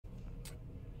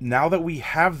now that we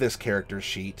have this character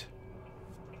sheet,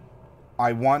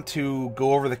 I want to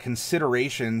go over the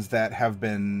considerations that have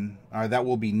been that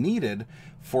will be needed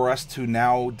for us to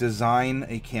now design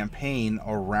a campaign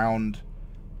around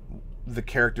the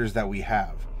characters that we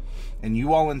have. And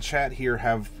you all in chat here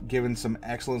have given some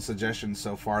excellent suggestions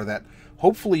so far that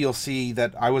hopefully you'll see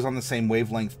that I was on the same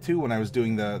wavelength too when I was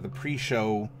doing the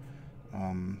pre-show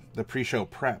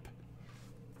prep.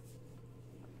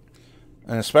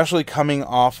 And especially coming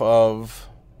off of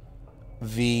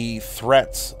the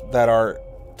threats that are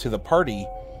to the party,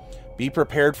 be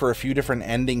prepared for a few different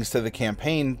endings to the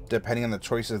campaign depending on the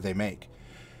choices they make.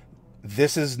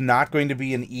 This is not going to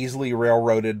be an easily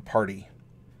railroaded party.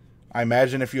 I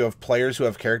imagine if you have players who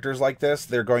have characters like this,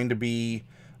 they're going to be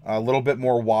a little bit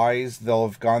more wise. They'll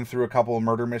have gone through a couple of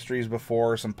murder mysteries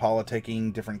before, some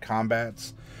politicking, different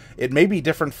combats. It may be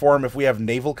different form if we have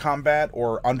naval combat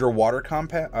or underwater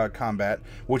combat,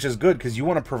 which is good because you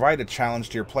want to provide a challenge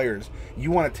to your players. You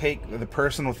want to take the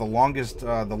person with the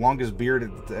longest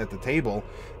beard at the table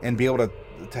and be able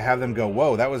to have them go,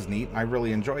 whoa, that was neat. I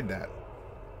really enjoyed that.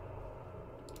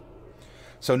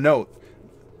 So note,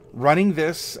 running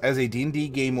this as a D&D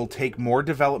game will take more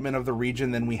development of the region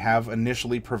than we have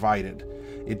initially provided.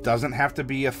 It doesn't have to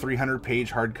be a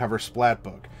 300-page hardcover splat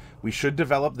book. We should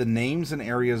develop the names and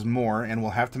areas more, and we'll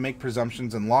have to make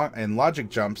presumptions and logic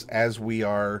jumps as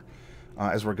we're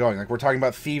going. Like we're talking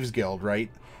about Thieves Guild, right?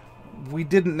 We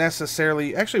didn't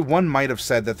necessarily... Actually, one might have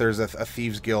said that there's a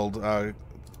Thieves Guild...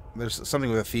 there's something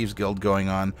with a Thieves Guild going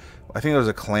on. I think there was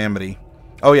a Calamity.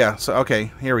 Oh, yeah. So,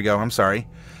 okay. Here we go. I'm sorry.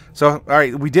 So, all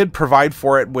right, we did provide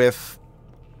for it with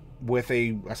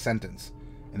a sentence,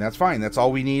 and that's fine. That's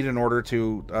all we need in order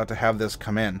to have this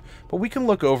come in. But we can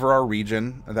look over our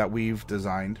region that we've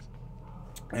designed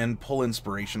and pull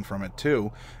inspiration from it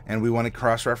too. And we want to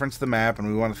cross-reference the map, and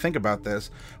we want to think about this.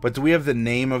 But do we have the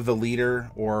name of the leader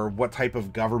or what type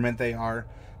of government they are?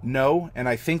 No. And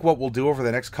I think what we'll do over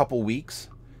the next couple weeks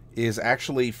is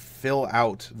actually fill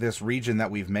out this region that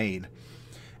we've made.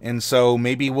 And so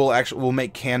maybe we'll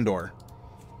make Candor,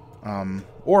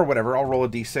 or whatever. I'll roll a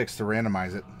d6 to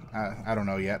randomize it. I don't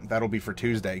know yet. That'll be for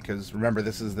Tuesday, because remember,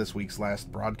 this is this week's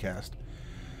last broadcast.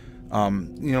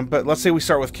 But let's say we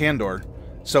start with Candor.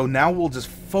 So now we'll just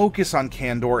focus on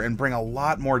Candor and bring a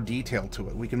lot more detail to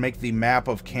it. We can make the map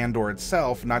of Candor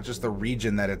itself, not just the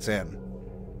region that it's in.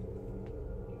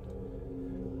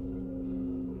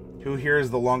 Who here is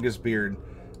the longest beard?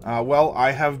 Well,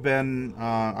 I've been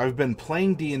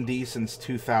playing D&D since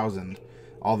 2000,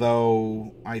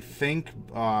 although I think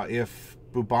if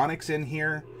Bubonic's in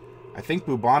here, I think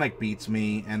Bubonic beats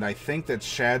me, and I think that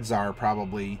Shadzar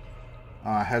probably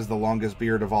has the longest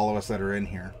beard of all of us that are in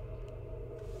here.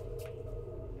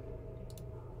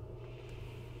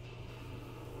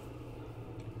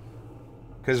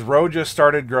 Because Ro just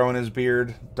started growing his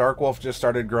beard, Darkwolf just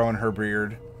started growing her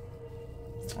beard.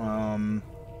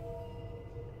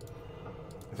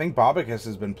 I think Bobicus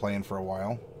has been playing for a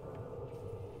while.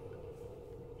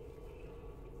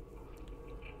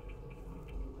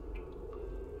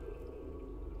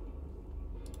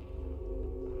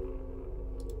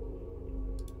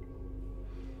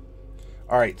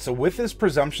 Alright, so with this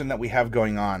presumption that we have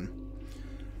going on,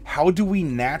 how do we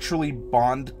naturally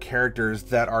bond characters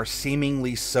that are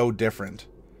seemingly so different?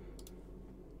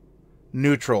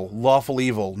 Neutral, lawful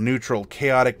evil, neutral,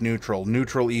 chaotic neutral,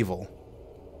 neutral evil.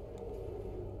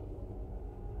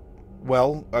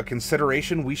 Well, a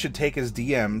consideration we should take as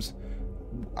DMs,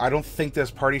 I don't think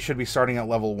this party should be starting at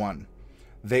level 1.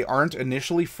 They aren't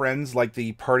initially friends like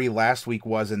the party last week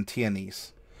was in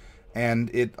Tianese. And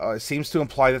it seems to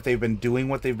imply that they've been doing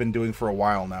what they've been doing for a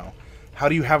while now. How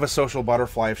do you have a social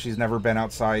butterfly if she's never been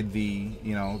outside the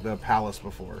palace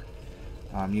before?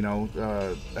 How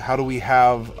do we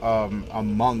have a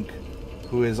monk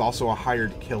who is also a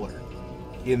hired killer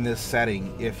in this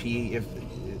setting? If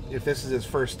this is his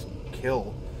first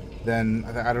kill, then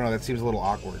I don't know, that seems a little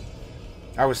awkward.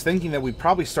 I was thinking that we'd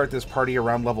probably start this party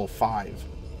around level 5.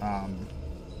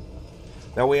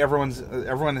 That way everyone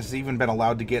has even been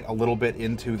allowed to get a little bit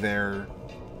into their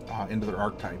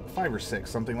archetype. 5 or 6,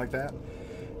 something like that.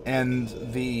 And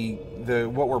the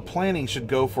what we're planning should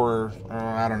go for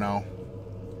I don't know,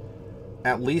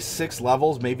 at least 6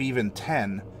 levels, maybe even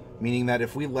 10, meaning that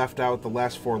if we left out the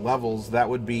last 4 levels, that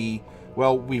would be,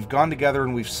 well, we've gone together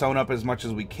and we've sewn up as much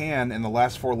as we can, and the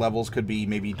last 4 levels could be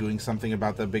maybe doing something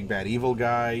about the big bad evil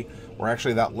guy, or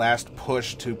actually that last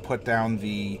push to put down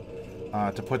the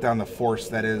force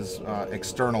that is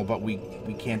external, but we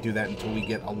can't do that until we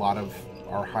get a lot of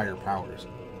our higher powers.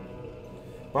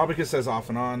 Bobicus says off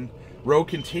and on. Ro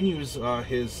continues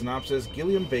his synopsis.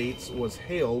 Gilliam Bates was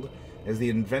hailed as the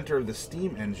inventor of the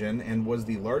steam engine and was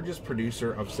the largest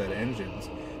producer of said engines.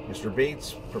 Mr.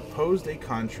 Bates proposed a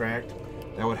contract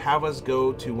that would have us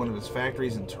go to one of his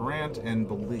factories in Tarrant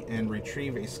and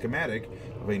retrieve a schematic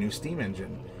of a new steam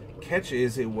engine. Catch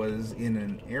is, it was in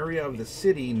an area of the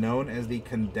city known as the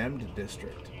Condemned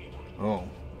District. Oh.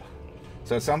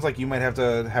 So it sounds like you might have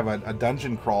to have a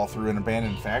dungeon crawl through an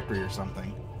abandoned factory or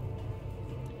something.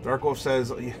 Darkwolf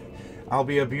says, I'll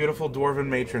be a beautiful dwarven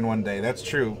matron one day. That's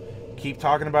true. Keep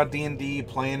talking about D&D,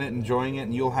 playing it, enjoying it,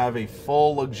 and you'll have a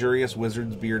full, luxurious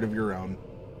wizard's beard of your own.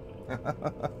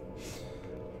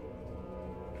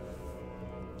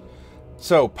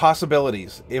 So,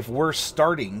 possibilities. If we're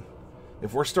starting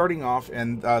off,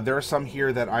 and there are some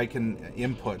here that I can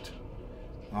input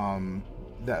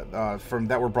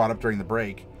that were brought up during the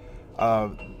break.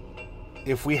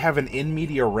 If we have an in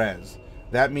media res,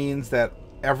 that means that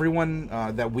everyone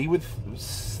that we would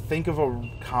think of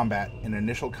a combat, an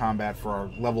initial combat for our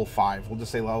level 5, we'll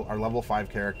just say our level 5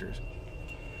 characters.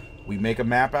 We make a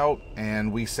map out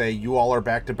and we say you all are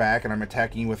back to back and I'm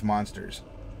attacking you with monsters.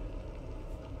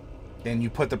 And you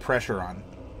put the pressure on.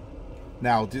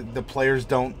 Now the players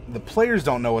don't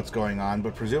know what's going on,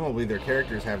 but presumably their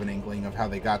characters have an inkling of how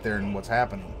they got there and what's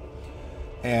happening.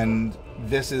 And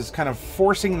this is kind of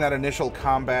forcing that initial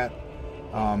combat,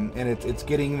 and it's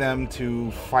getting them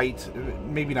to fight,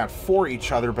 maybe not for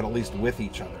each other, but at least with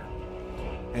each other.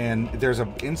 And there's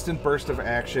an instant burst of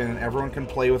action. Everyone can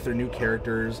play with their new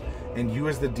characters, and you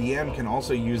as the DM can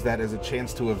also use that as a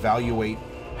chance to evaluate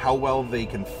how well they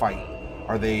can fight.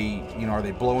 Are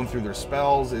they blowing through their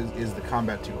spells? Is the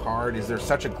combat too hard? Is there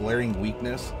such a glaring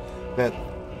weakness that,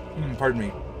 pardon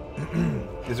me,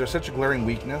 is there such a glaring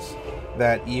weakness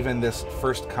that even this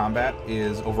first combat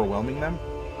is overwhelming them?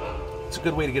 It's a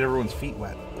good way to get everyone's feet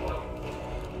wet.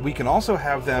 We can also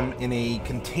have them in a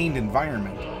contained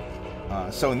environment.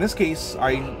 So in this case,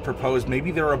 I proposed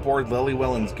maybe they're aboard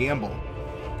Lillywellen's Gamble.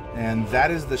 And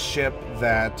that is the ship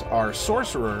that our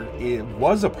sorcerer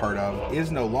was a part of, is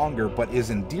no longer, but is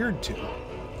endeared to.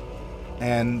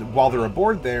 And while they're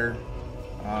aboard there,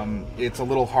 it's a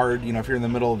little hard, if you're in the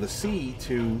middle of the sea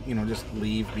to, just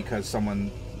leave because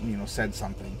someone, said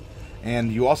something.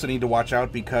 And you also need to watch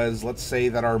out because let's say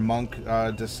that our monk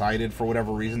decided for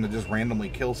whatever reason to just randomly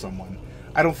kill someone.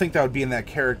 I don't think that would be in that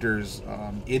character's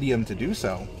idiom to do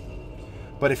so.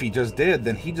 But if he just did,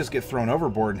 then he'd just get thrown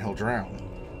overboard and he'll drown.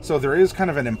 So there is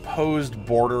kind of an imposed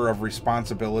border of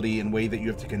responsibility and way that you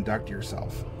have to conduct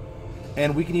yourself.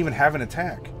 And we can even have an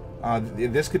attack.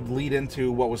 This could lead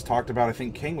into what was talked about, I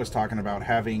think King was talking about,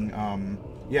 having,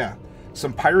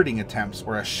 some pirating attempts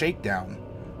or a shakedown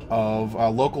of a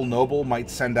local noble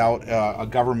might send out a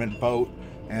government boat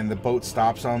and the boat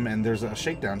stops them and there's a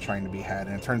shakedown trying to be had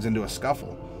and it turns into a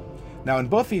scuffle. Now in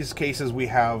both these cases we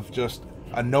have just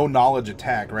a no knowledge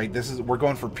attack, right? We're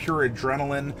going for pure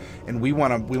adrenaline, and we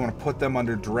want to put them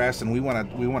under duress, and we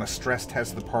want to stress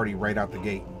test the party right out the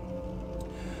gate.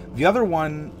 The other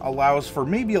one allows for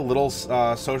maybe a little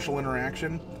social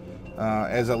interaction,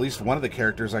 as at least one of the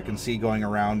characters I can see going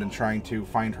around and trying to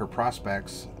find her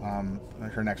prospects,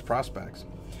 her next prospects.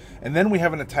 And then we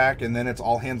have an attack, and then it's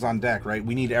all hands on deck, right?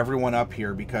 We need everyone up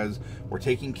here because we're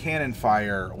taking cannon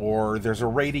fire, or there's a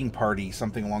raiding party,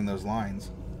 something along those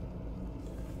lines.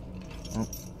 Oh.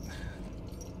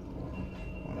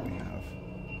 What do we have?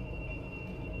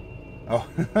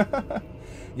 Oh.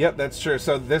 Yep, that's true.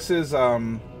 So this is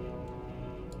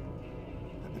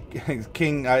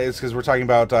King is because we're talking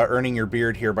about earning your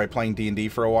beard here by playing D&D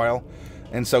for a while.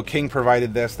 And so King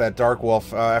provided this, that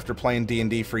Darkwolf, after playing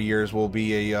D&D for years, will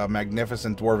be a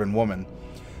magnificent dwarven woman.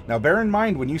 Now bear in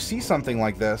mind, when you see something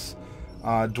like this,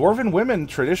 dwarven women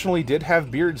traditionally did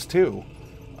have beards too.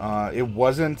 It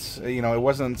wasn't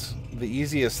the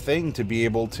easiest thing to be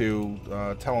able to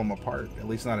tell them apart, at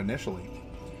least not initially.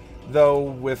 Though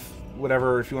with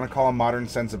whatever, if you want to call them modern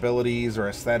sensibilities or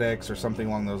aesthetics or something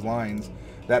along those lines,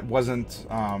 that wasn't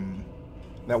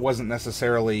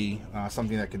necessarily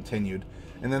something that continued.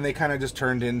 And then they kind of just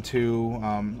turned into,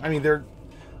 I mean,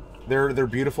 they're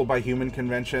beautiful by human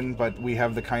convention, but we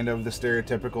have the kind of the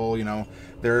stereotypical,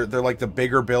 they're like the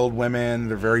bigger build women.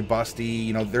 They're very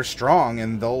busty, they're strong,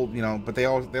 and they'll, but they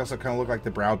also kind of look like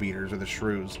the browbeaters or the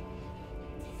shrews.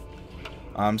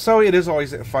 So it is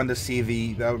always fun to see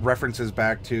the references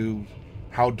back to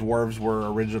how dwarves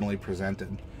were originally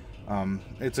presented.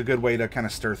 It's a good way to kind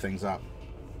of stir things up.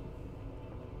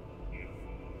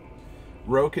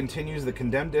 Rowe continues, the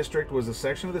Condemned District was a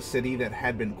section of the city that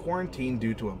had been quarantined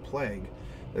due to a plague.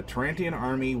 The Tarantian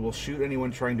army will shoot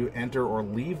anyone trying to enter or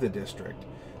leave the district.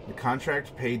 The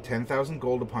contract paid 10,000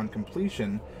 gold upon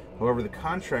completion, However, the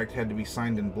contract had to be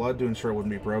signed in blood to ensure it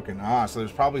wouldn't be broken. Ah, so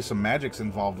there's probably some magics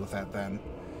involved with that then.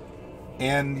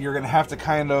 And you're going to have to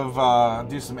kind of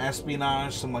do some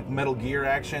espionage, some like Metal Gear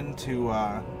action to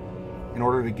in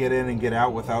order to get in and get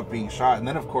out without being shot. And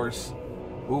then, of course,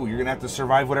 ooh, you're going to have to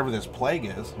survive whatever this plague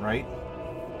is, right?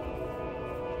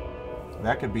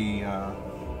 That could be...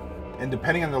 and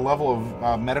depending on the level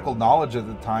of medical knowledge at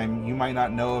the time, you might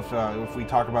not know if we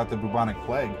talk about the bubonic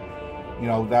plague. You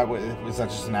know, was that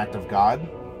just an act of God?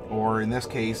 Or in this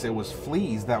case, it was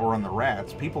fleas that were on the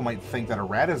rats. People might think that a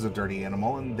rat is a dirty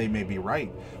animal, and they may be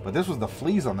right. But this was the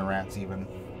fleas on the rats even.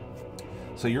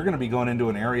 So you're going to be going into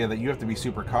an area that you have to be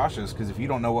super cautious, because if you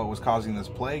don't know what was causing this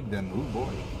plague, then, ooh boy.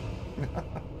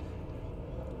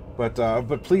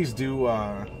 But please do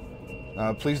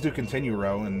continue,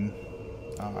 Ro, and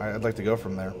I'd like to go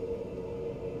from there.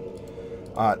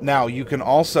 Now, you can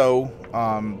also,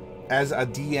 as a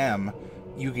DM,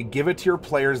 you could give it to your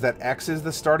players that X is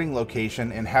the starting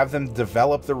location and have them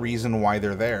develop the reason why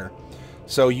they're there.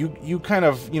 So you kind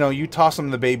of, you toss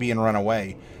them the baby and run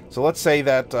away. So let's say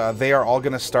that they are all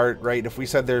going to start, right, if we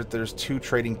said there's 2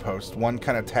 trading posts. One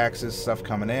kind of taxes stuff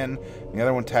coming in, the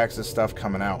other one taxes stuff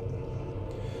coming out.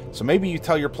 So maybe you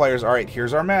tell your players, all right,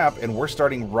 here's our map, and we're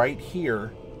starting right here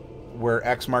where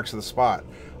X marks the spot.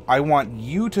 I want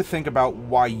you to think about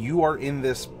why you are in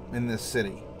this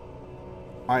city.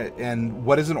 And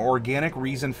what is an organic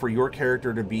reason for your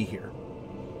character to be here?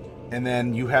 And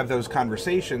then you have those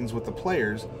conversations with the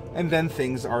players, and then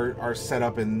things are set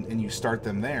up and you start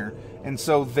them there. And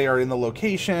so they are in the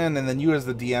location, and then you as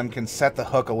the DM can set the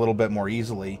hook a little bit more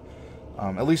easily.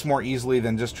 At least more easily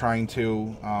than just trying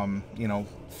to,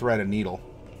 thread a needle.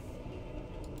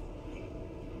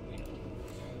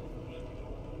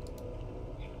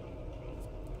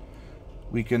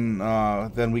 We can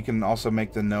then we can also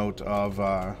make the note of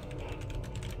are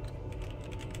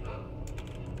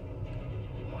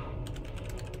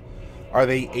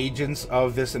they agents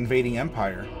of this invading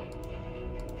empire?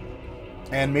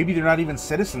 And maybe they're not even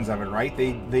citizens of it, right?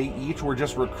 They each were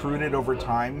just recruited over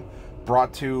time,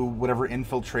 brought to whatever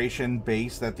infiltration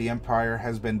base that the empire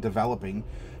has been developing.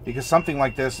 Because something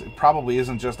like this probably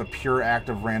isn't just a pure act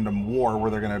of random war where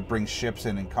they're going to bring ships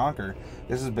in and conquer.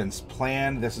 This has been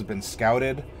planned. This has been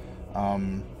scouted.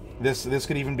 This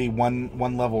could even be one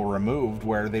level removed,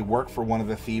 where they work for one of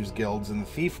the thieves' guilds, and the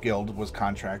thief guild was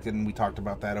contracted, and we talked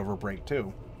about that over break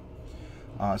too.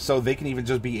 So they can even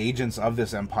just be agents of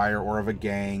this empire, or of a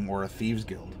gang, or a thieves'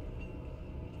 guild.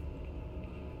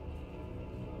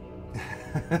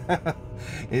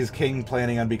 Is King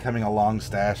planning on becoming a long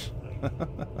stash?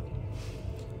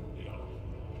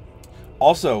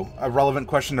 Also, a relevant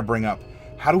question to bring up: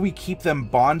 how do we keep them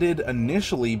bonded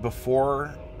initially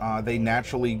before they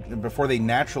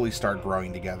naturally start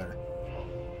growing together?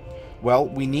 Well,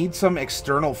 we need some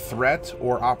external threat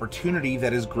or opportunity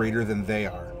that is greater than they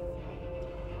are.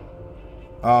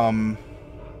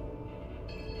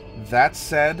 That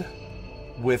said,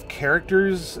 with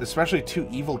characters, especially 2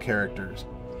 evil characters,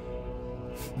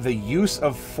 the use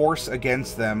of force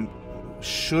against them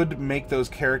should make those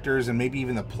characters, and maybe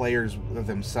even the players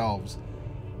themselves,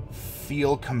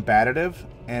 feel combative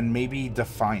and maybe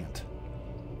defiant.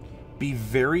 Be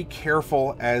very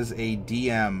careful as a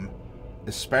DM,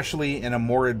 especially in a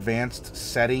more advanced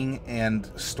setting and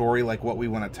story like what we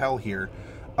want to tell here,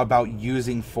 about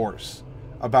using force.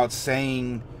 About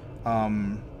saying,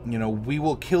 we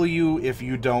will kill you if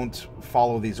you don't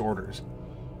follow these orders.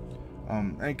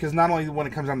 Because not only when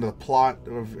it comes down to the plot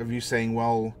of you saying,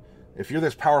 well, if you're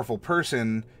this powerful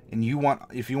person and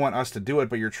if you want us to do it,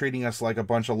 but you're treating us like a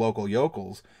bunch of local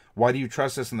yokels, why do you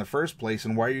trust us in the first place?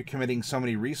 And why are you committing so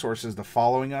many resources to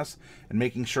following us and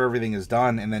making sure everything is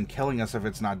done, and then killing us if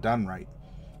it's not done right?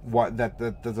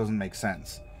 That doesn't make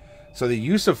sense. So the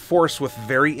use of force with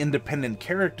very independent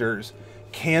characters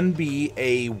can be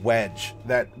a wedge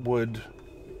that would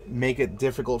make it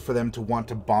difficult for them to want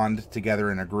to bond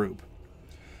together in a group.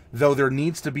 Though there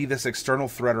needs to be this external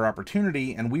threat or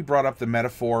opportunity, and we brought up the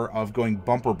metaphor of going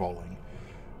bumper bowling.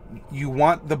 You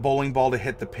want the bowling ball to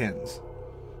hit the pins.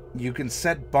 You can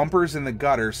set bumpers in the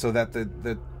gutter so that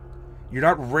you're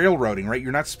not railroading, right?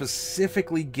 You're not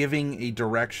specifically giving a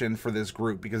direction for this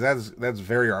group, because that's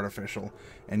very artificial.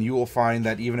 And you will find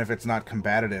that even if it's not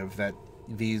combative, that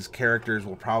these characters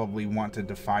will probably want to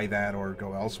defy that or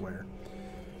go elsewhere.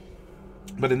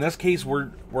 But in this case,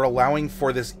 we're allowing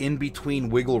for this in-between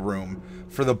wiggle room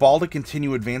for the ball to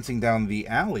continue advancing down the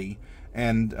alley,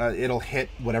 and it'll hit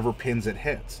whatever pins it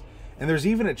hits. And there's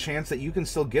even a chance that you can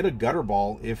still get a gutter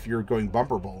ball if you're going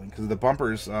bumper bowling, because the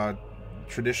bumpers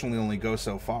traditionally only go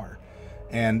so far.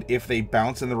 And if they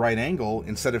bounce in the right angle,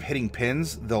 instead of hitting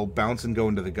pins, they'll bounce and go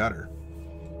into the gutter.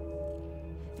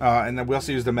 And then we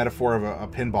also use the metaphor of a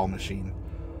pinball machine.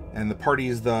 And the party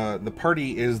is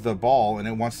the ball, and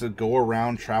it wants to go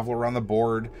around, travel around the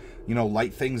board, you know,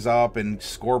 light things up and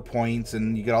score points,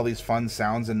 and you get all these fun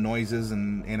sounds and noises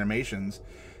and animations.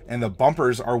 And the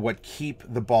bumpers are what keep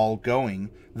the ball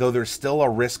going, though there's still a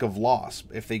risk of loss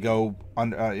if they go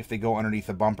underneath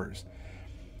the bumpers.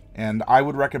 And I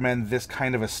would recommend this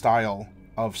kind of a style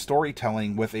of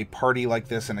storytelling with a party like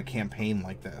this and a campaign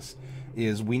like this.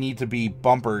 Is we need to be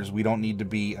bumpers, we don't need to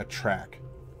be a track.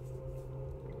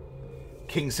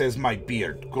 King says, my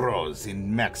beard grows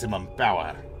in maximum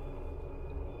power.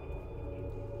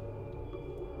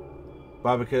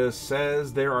 Babika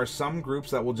says, there are some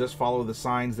groups that will just follow the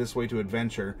signs this way to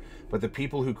adventure, but the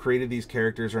people who created these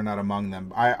characters are not among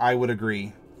them. I would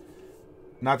agree.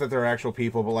 Not that they're actual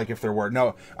people, but like if there were.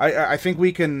 No, I think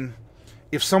we can...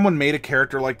 If someone made a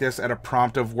character like this at a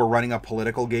prompt of we're running a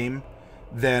political game,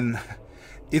 then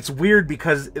it's weird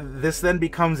because this then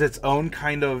becomes its own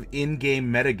kind of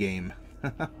in-game metagame.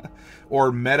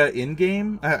 Or meta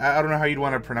in-game? I don't know how you'd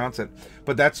want to pronounce it.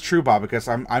 But that's true,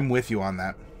 Bobicus. I'm with you on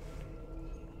that.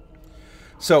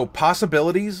 So,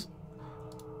 possibilities,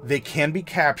 they can be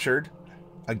captured.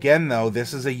 Again, though,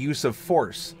 this is a use of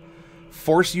force.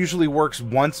 Force usually works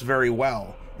once very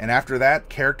well. And after that,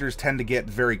 characters tend to get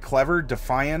very clever,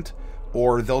 defiant,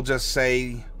 or they'll just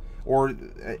say... Or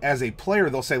as a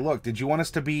player, they'll say, look, did you want us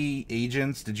to be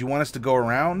agents? Did you want us to go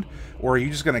around? Or are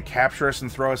you just going to capture us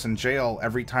and throw us in jail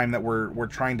every time that we're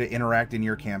trying to interact in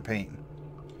your campaign?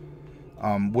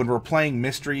 When we're playing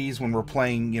mysteries, when we're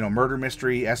playing, you know, murder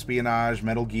mystery, espionage,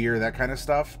 Metal Gear, that kind of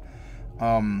stuff,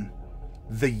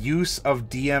 the use of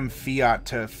DM fiat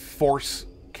to force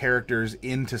characters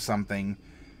into something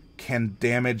can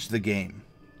damage the game.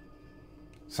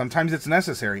 Sometimes it's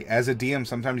necessary. As a DM,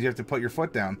 sometimes you have to put your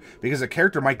foot down because a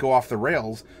character might go off the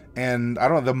rails, and I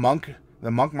don't know,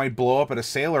 the monk might blow up at a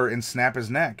sailor and snap his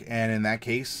neck. And in that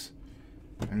case,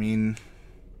 I mean,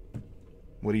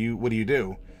 what do you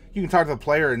do? You can talk to the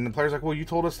player, and the player's like, well, you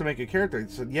told us to make a character.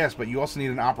 I said, yes, but you also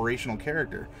need an operational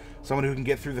character. Someone who can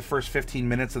get through the first 15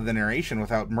 minutes of the narration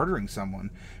without murdering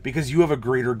someone. Because you have a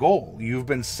greater goal. You've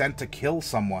been sent to kill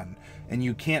someone. And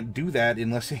you can't do that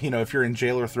unless, you know, if you're in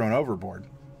jail or thrown overboard.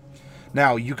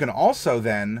 Now, you can also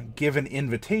then give an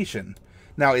invitation.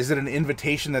 Now, is it an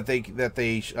invitation that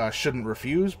they shouldn't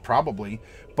refuse? Probably.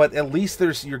 But at least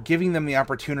you're giving them the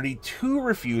opportunity to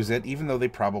refuse it, even though they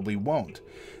probably won't.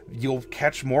 You'll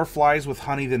catch more flies with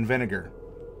honey than vinegar.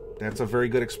 That's a very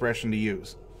good expression to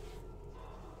use.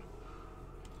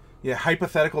 Yeah,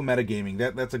 hypothetical metagaming.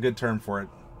 That's a good term for it.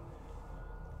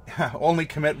 Only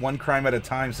commit one crime at a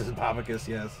time, says Babicus,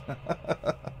 yes.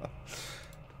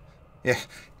 Yeah,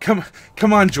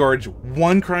 come on, George.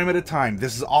 One crime at a time.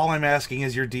 This is all I'm asking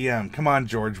as your DM. Come on,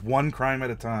 George. One crime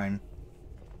at a time.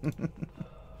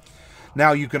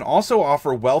 Now, you can also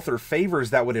offer wealth or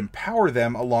favors that would empower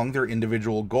them along their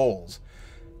individual goals.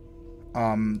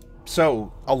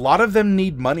 So, a lot of them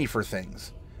need money for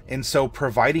things. And so,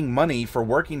 providing money for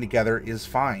working together is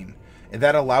fine. And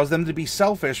that allows them to be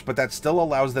selfish, but that still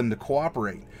allows them to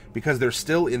cooperate. Because they're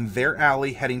still in their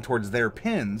alley heading towards their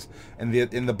pins, and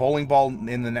the bowling ball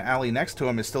in the alley next to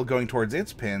them is still going towards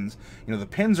its pins. You know, the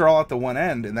pins are all at the one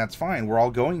end, and that's fine. We're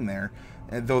all going there,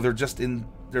 though they're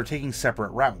taking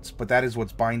separate routes, but that is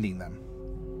what's binding them.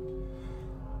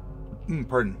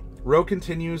 Pardon. Roe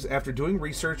continues, after doing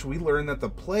research, we learned that the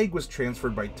plague was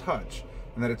transferred by touch,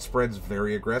 and that it spreads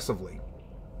very aggressively.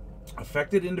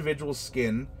 Affected individuals'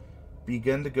 skin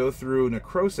began to go through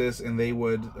necrosis, and they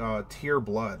would tear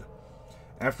blood.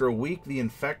 After a week, the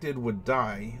infected would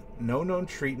die. No known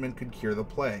treatment could cure the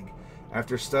plague.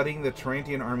 After studying the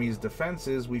Tarantian army's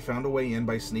defenses, we found a way in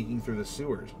by sneaking through the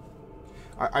sewers.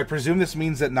 I presume this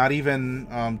means that not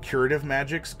even curative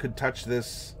magics could touch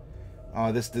this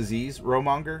disease,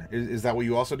 Rowmonger? Is that what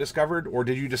you also discovered? Or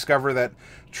did you discover that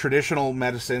traditional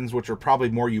medicines, which are probably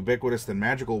more ubiquitous than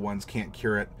magical ones, can't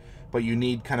cure it, but you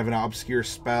need kind of an obscure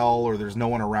spell, or there's no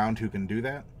one around who can do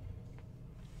that?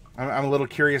 I'm a little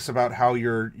curious about how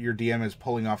your DM is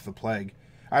pulling off the plague.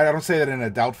 I don't say that in a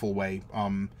doubtful way,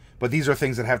 but these are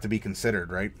things that have to be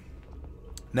considered, right?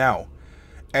 Now,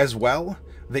 as well,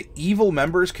 the evil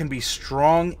members can be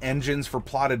strong engines for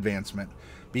plot advancement,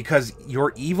 because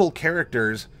your evil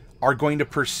characters are going to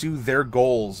pursue their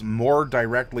goals more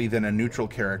directly than a neutral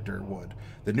character would.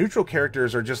 The neutral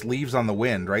characters are just leaves on the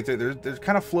wind, right? They're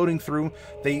kind of floating through.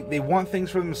 They want things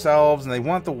for themselves, and they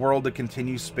want the world to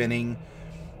continue spinning.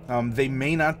 They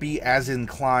may not be as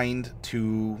inclined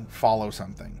to follow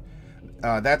something.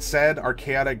 That said, our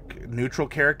chaotic neutral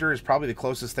character is probably the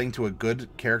closest thing to a good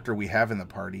character we have in the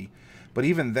party. But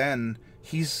even then,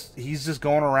 he's just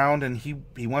going around and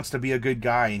he wants to be a good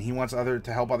guy, and he wants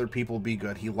to help other people be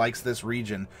good. He likes this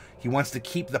region. He wants to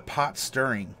keep the pot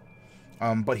stirring.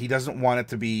 But he doesn't want it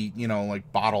to be,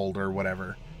 like bottled or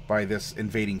whatever by this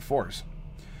invading force.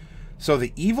 So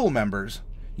the evil members,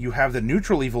 you have the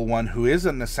neutral evil one who is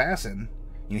an assassin.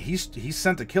 He's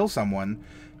sent to kill someone.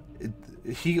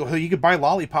 He could buy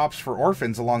lollipops for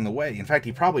orphans along the way. In fact,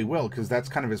 he probably will, because that's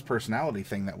kind of his personality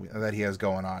thing that he has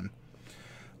going on.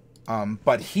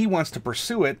 But he wants to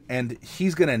pursue it, and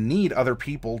he's going to need other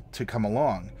people to come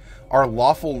along. Our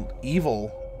lawful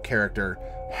evil character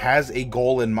has a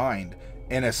goal in mind.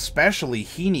 And especially,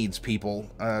 he needs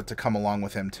people to come along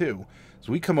with him, too.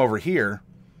 So we come over here.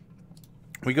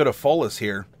 We go to Follis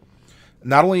here.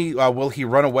 Not only will he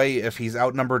run away if he's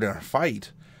outnumbered in a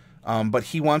fight, but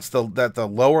he wants that the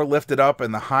low are lifted up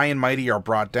and the high and mighty are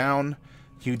brought down.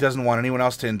 He doesn't want anyone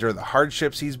else to endure the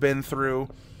hardships he's been through.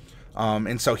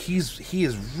 And so he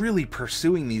is really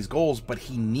pursuing these goals, but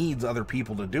he needs other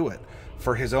people to do it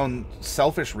for his own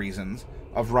selfish reasons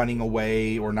of running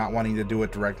away or not wanting to do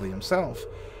it directly himself.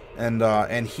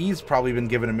 And he's probably been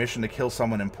given a mission to kill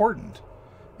someone important.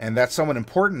 And that someone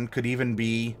important could even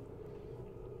be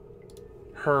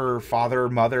her father,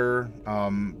 mother,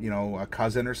 a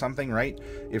cousin or something, right?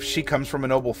 If she comes from a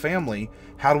noble family,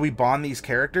 how do we bond these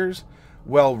characters?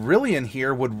 Well, Rillian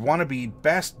here would want to be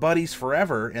best buddies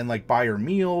forever and like buy her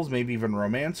meals, maybe even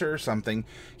romance her or something.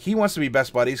 He wants to be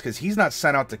best buddies because he's not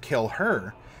sent out to kill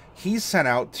her. He's sent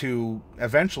out to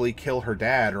eventually kill her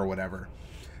dad or whatever.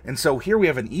 And so here we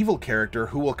have an evil character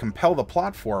who will compel the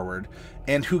plot forward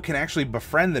and who can actually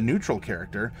befriend the neutral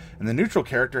character. And the neutral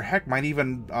character, heck, might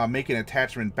even make an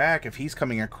attachment back if he's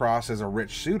coming across as a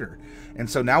rich suitor. And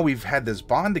so now we've had this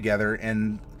bond together,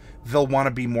 and they'll want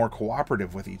to be more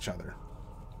cooperative with each other.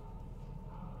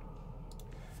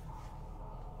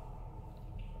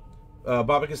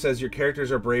 Babika says, your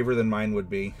characters are braver than mine would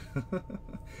be.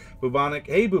 Bubonic,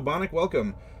 hey Bubonic,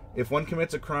 welcome. If one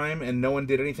commits a crime and no one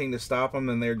did anything to stop them,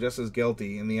 then they're just as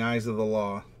guilty in the eyes of the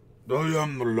law. I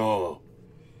am the law.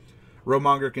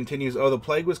 Romonger continues, the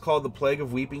plague was called the Plague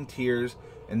of Weeping Tears,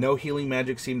 and no healing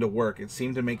magic seemed to work. It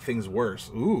seemed to make things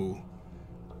worse. Ooh.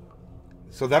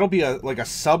 So that'll be like a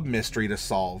sub-mystery to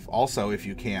solve, also, if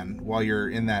you can, while you're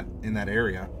in that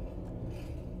area.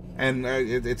 And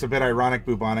it's a bit ironic,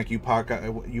 Bubonic, you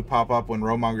pop up when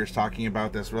Romonger's talking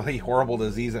about this really horrible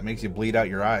disease that makes you bleed out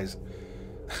your eyes.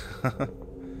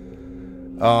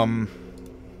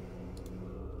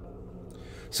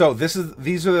 So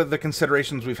these are the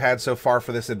considerations we've had so far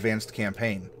for this advanced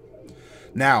campaign.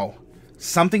 Now,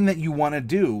 something that you want to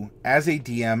do as a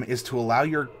DM is to allow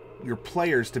your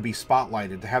players to be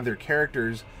spotlighted, to have their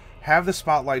characters have the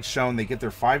spotlight shown, they get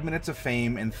their 5 minutes of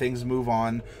fame, and things move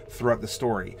on throughout the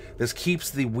story. This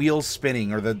keeps the wheels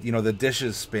spinning, or the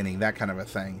dishes spinning, that kind of a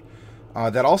thing.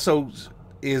 That also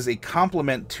is a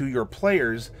compliment to your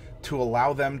players to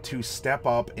allow them to step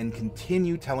up and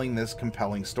continue telling this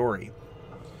compelling story.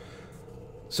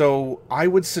 So I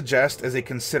would suggest, as a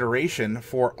consideration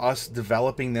for us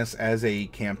developing this as a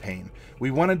campaign, we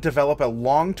want to develop a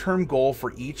long-term goal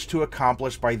for each to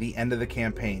accomplish by the end of the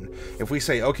campaign. If we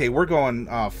say, okay, we're going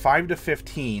 5 to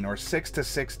 15 or 6 to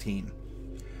 16,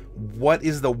 what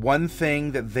is the one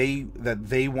thing that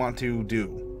they want to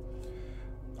do?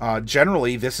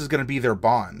 Generally, this is going to be their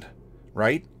bond,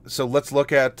 right? So let's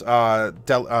look at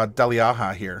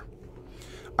Deliaha here.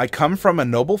 I come from a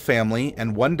noble family,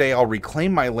 and one day I'll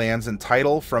reclaim my lands and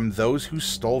title from those who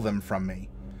stole them from me.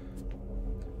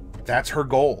 That's her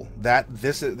goal.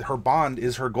 Her bond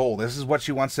is her goal. This is what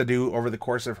she wants to do over the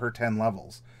course of her 10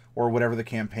 levels, or whatever the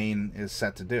campaign is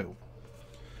set to do.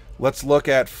 Let's look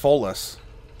at Follis.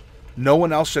 No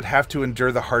one else should have to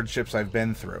endure the hardships I've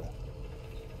been through.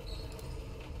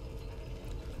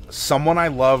 Someone I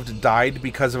loved died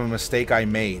because of a mistake I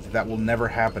made. That will never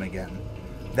happen again.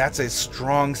 That's a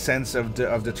strong sense of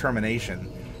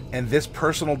determination. And this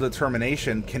personal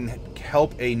determination can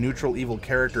help a neutral evil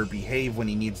character behave when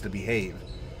he needs to behave.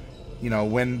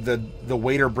 When the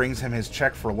waiter brings him his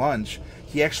check for lunch,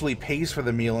 he actually pays for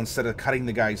the meal instead of cutting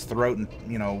the guy's throat and,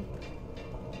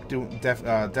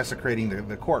 desecrating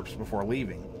the corpse before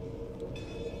leaving.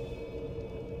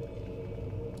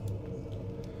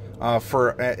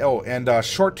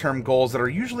 Short-term goals that are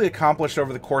usually accomplished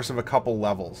over the course of a couple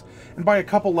levels. And by a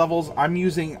couple levels, I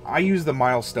use the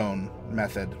milestone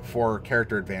method for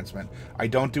character advancement. I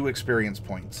don't do experience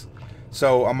points.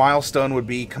 So a milestone would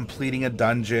be completing a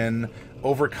dungeon,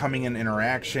 overcoming an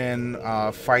interaction,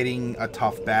 fighting a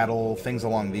tough battle, things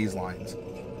along these lines.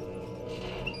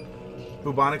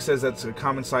 Bubonic says that's a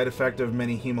common side effect of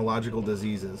many hematological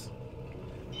diseases.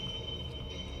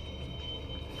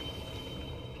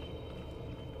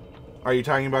 Are you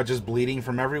talking about just bleeding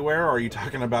from everywhere, or are you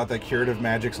talking about that curative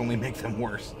magics only make them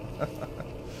worse?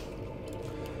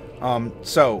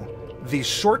 So, these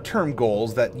short-term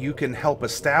goals that you can help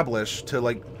establish to,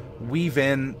 like, weave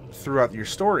in throughout your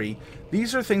story,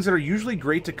 these are things that are usually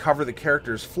great to cover the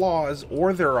character's flaws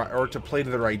or to play to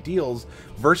their ideals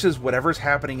versus whatever's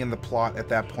happening in the plot at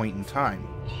that point in time.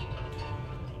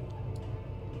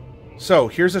 So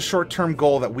here's a short-term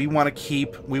goal that we want to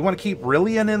keep. We want to keep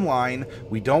Rillian in line.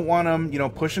 We don't want him, you know,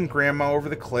 pushing grandma over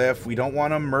the cliff. We don't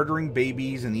want him murdering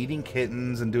babies and eating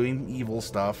kittens and doing evil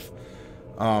stuff.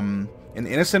 An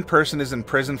innocent person is in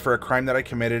prison for a crime that I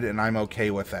committed, and I'm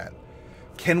okay with that.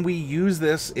 Can we use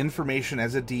this information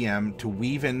as a DM to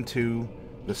weave into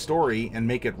the story and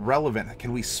make it relevant?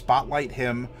 Can we spotlight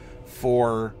him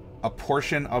for a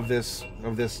portion of this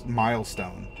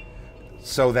milestone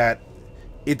so that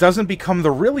it doesn't become the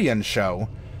Rillian show,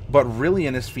 but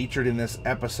Rillian is featured in this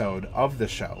episode of the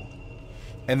show?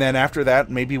 And then after that,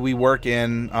 maybe we work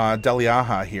in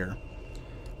Deliaha here.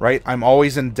 Right? I'm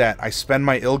always in debt. I spend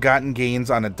my ill-gotten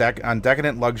gains on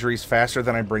decadent luxuries faster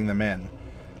than I bring them in.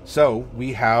 So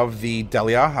we have the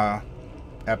Deliaha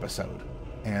episode,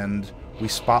 and we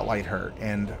spotlight her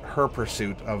and her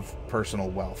pursuit of personal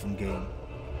wealth and gain.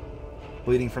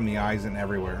 Bleeding from the eyes and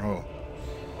everywhere. Oh,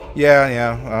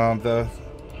 yeah.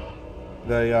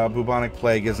 The bubonic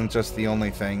plague isn't just the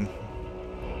only thing.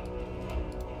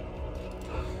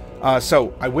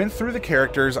 So I went through the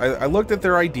characters. I looked at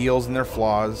their ideals and their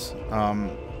flaws,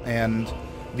 and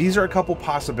these are a couple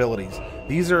possibilities.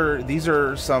 These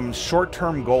are some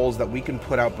short-term goals that we can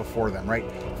put out before them, right?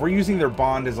 If we're using their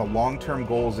bond as a long-term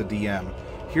goal as a DM,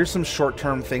 here's some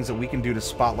short-term things that we can do to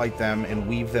spotlight them and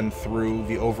weave them through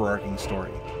the overarching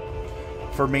story.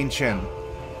 For Main Chin,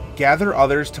 gather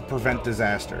others to prevent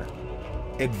disaster.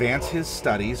 Advance his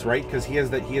studies, right? Because he has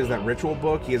that ritual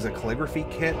book. He has a calligraphy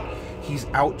kit. He's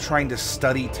out trying to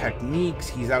study techniques.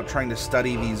 He's out trying to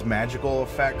study these magical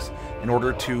effects in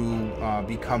order to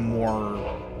become more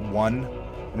one,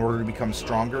 in order to become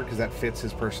stronger, because that fits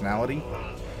his personality.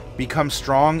 Become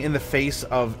strong in the face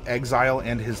of exile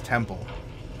and his temple.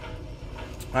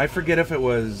 I forget if it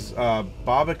was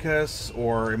Babacus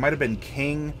or it might have been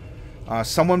King.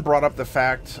 Someone brought up the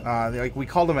fact, like we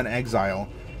called him an exile,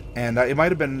 and it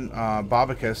might have been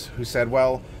Babacus who said,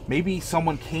 well, maybe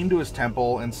someone came to his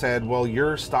temple and said, well,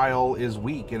 your style is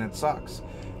weak and it sucks.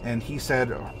 And he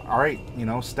said, all right, you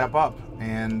know, step up.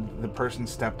 And the person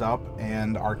stepped up,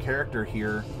 and our character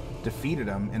here defeated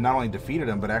him, and not only defeated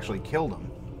him, but actually killed him.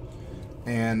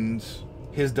 And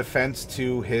his defense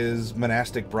to his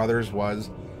monastic brothers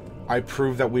was, I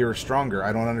proved that we were stronger.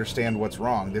 I don't understand what's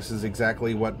wrong. This is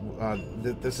exactly what,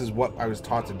 this is what I was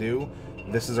taught to do.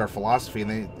 This is our philosophy.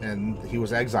 And he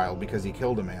was exiled because he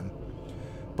killed a man.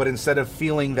 But instead of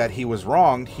feeling that he was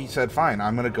wronged, he said, fine,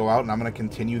 I'm going to go out and I'm going to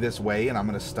continue this way, and I'm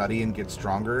going to study and get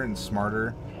stronger and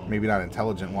smarter. Maybe not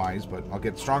intelligent-wise, but I'll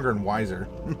get stronger and wiser.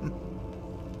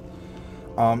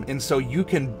 And so you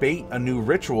can bait a new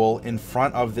ritual in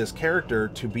front of this character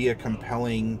to be a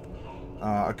compelling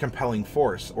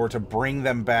force, or to bring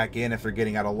them back in if they're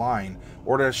getting out of line,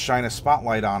 or to shine a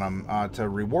spotlight on them to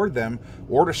reward them,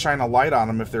 or to shine a light on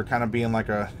them if they're kind of being like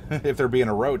if they're being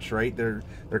a roach, right? They're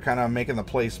kind of making the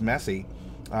place messy.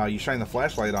 You shine the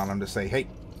flashlight on them to say, hey,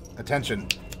 attention,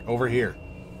 over here.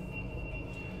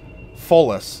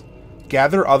 Folus,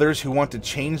 gather others who want to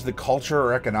change the culture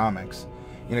or economics.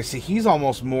 You know, see, he's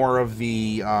almost more of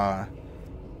the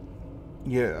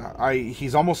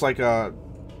he's almost like I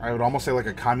would almost say like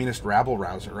a communist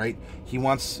rabble-rouser, right?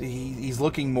 He's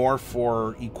looking more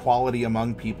for equality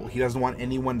among people. He doesn't want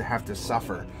anyone to have to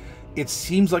suffer. It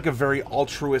seems like a very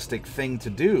altruistic thing to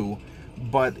do,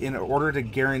 but in order to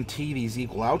guarantee these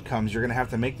equal outcomes, you're going to have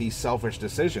to make these selfish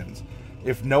decisions.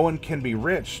 If no one can be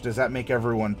rich, does that make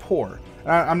everyone poor?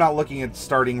 I'm not looking at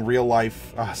starting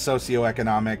real-life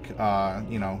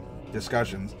socioeconomic,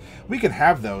 discussions. We can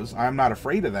have those. I'm not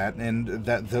afraid of that, and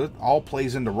that all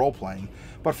plays into role-playing.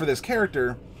 But for this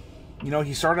character,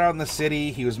 he started out in the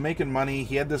city, he was making money,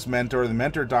 he had this mentor, the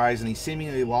mentor dies, and he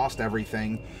seemingly lost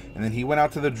everything. And then he went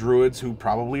out to the druids, who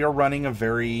probably are running a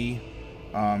very,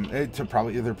 they're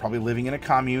probably living in a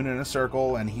commune, in a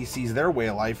circle, and he sees their way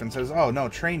of life and says, oh, no,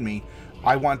 train me.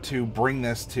 I want to bring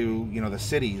this to, the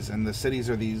cities, and the cities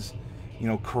are these,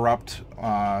 corrupt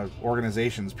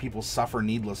organizations. People suffer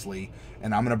needlessly,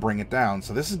 and I'm going to bring it down.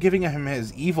 So this is giving him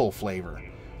his evil flavor,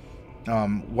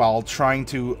 while trying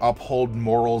to uphold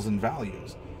morals and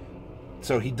values.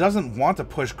 So he doesn't want to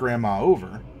push Grandma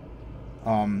over.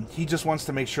 He just wants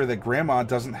to make sure that Grandma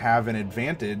doesn't have an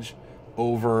advantage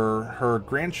over her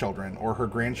grandchildren, or her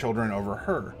grandchildren over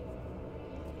her.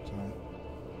 So,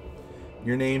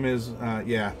 your name is,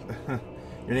 yeah.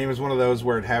 Your name is one of those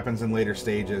where it happens in later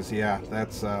stages. Yeah,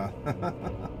 that's, then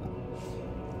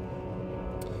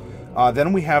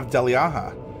we have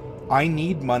Deliaha. I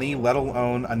need money, let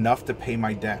alone enough to pay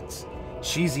my debts.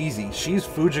 She's easy. She's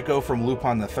Fujiko from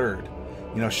Lupin III.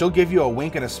 You know, she'll give you a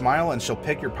wink and a smile, and she'll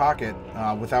pick your pocket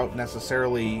without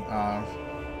necessarily,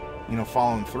 you know,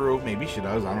 following through. Maybe she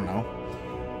does. I don't know.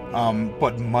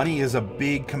 But money is a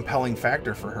big compelling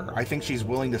factor for her. I think she's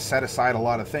willing to set aside a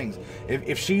lot of things.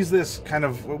 If she's this kind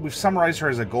of, we've summarized her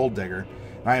as a gold digger.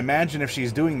 And I imagine if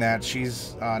she's doing that,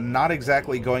 she's not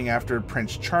exactly going after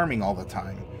Prince Charming all the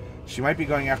time. She might be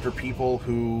going after people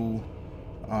who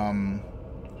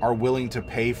are willing to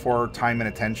pay for time and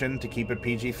attention to keep it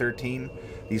PG-13.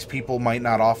 These people might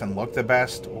not often look the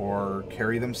best or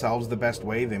carry themselves the best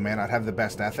way. They may not have the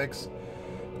best ethics.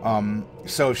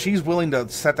 So if she's willing to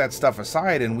set that stuff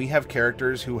aside, and we have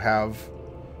characters who have,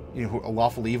 you know,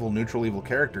 lawful evil, neutral evil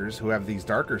characters who have these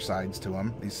darker sides to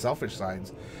them, these selfish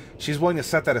sides, she's willing to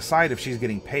set that aside if she's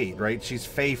getting paid, right? She's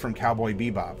Faye from Cowboy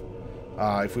Bebop,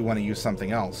 if we want to use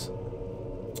something else.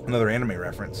 Another anime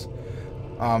reference.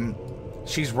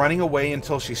 She's running away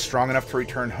until she's strong enough to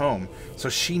return home. So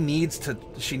she needs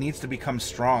to become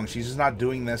strong. She's just not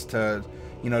doing this to,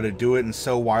 you know, to do it and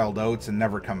sow wild oats and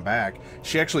never come back.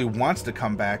 She actually wants to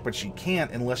come back, but she can't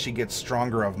unless she gets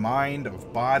stronger of mind,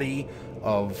 of body,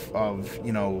 of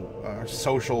you know,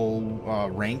 social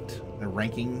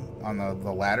ranking on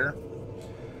the ladder.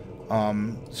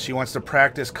 She wants to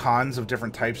practice cons of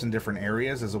different types in different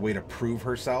areas as a way to prove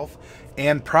herself.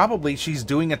 And probably she's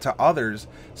doing it to others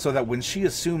so that when she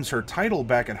assumes her title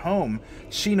back at home,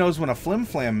 she knows when a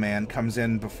flim-flam man comes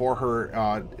in before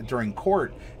her during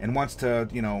court and wants to,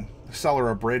 you know, sell her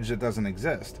a bridge that doesn't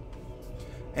exist.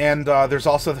 And there's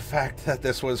also the fact that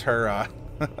this was her...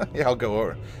 yeah, I'll go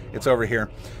over. It's over here.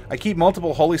 I keep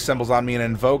multiple holy symbols on me and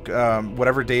invoke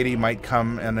whatever deity might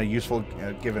come in a useful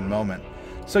given moment.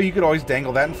 So you could always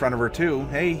dangle that in front of her too.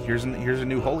 Hey, here's a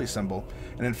new holy symbol.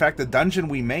 And in fact, the dungeon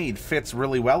we made fits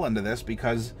really well into this,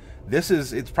 because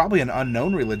it's probably an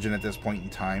unknown religion at this point in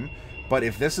time. But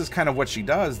if this is kind of what she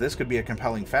does, this could be a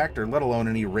compelling factor, let alone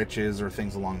any riches or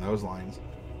things along those lines.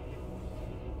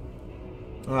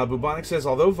 Bubonic says,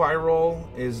 although viral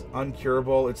is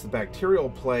uncurable, it's the bacterial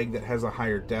plague that has a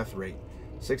higher death rate.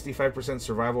 65%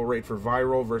 survival rate for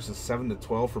viral versus 7 to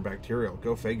 12 for bacterial.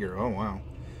 Go figure. Oh, wow.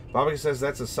 Bobby says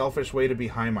that's a selfish way to be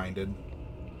high-minded.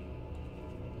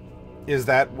 Is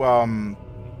that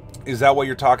what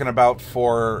you're talking about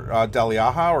for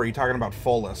Deliaha, or are you talking about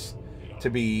Follis to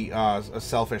be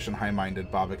selfish and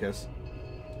high-minded, Bobicus?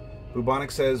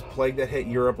 Bubonic says plague that hit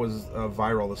Europe was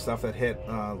viral. The stuff that hit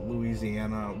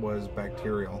Louisiana was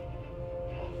bacterial.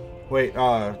 Wait,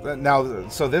 now,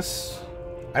 so this...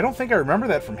 I don't think I remember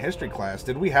that from history class.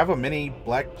 Did we have a mini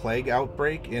Black Plague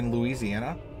outbreak in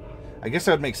Louisiana? I guess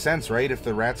that would make sense, right? If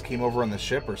the rats came over on the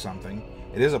ship or something.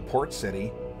 It is a port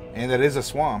city, and it is a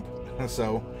swamp.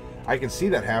 So I can see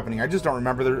that happening. I just don't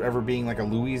remember there ever being like a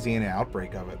Louisiana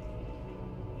outbreak of it.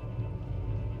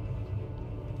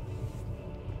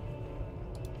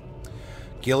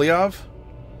 Gileov?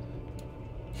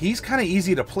 He's kind of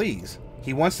easy to please.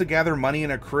 He wants to gather money in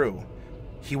a crew.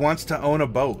 He wants to own a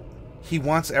boat. He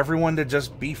wants everyone to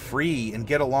just be free and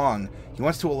get along. He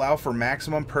wants to allow for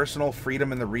maximum personal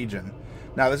freedom in the region.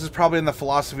 Now, this is probably in the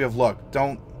philosophy of, look,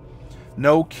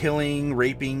 no killing,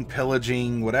 raping,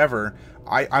 pillaging, whatever.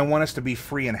 I want us to be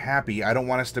free and happy. I don't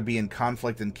want us to be in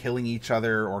conflict and killing each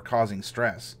other or causing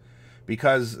stress.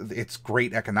 Because it's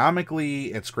great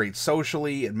economically, it's great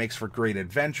socially, it makes for great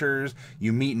adventures,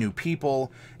 you meet new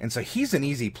people, and so he's an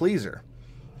easy pleaser.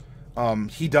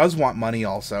 He does want money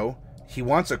also. He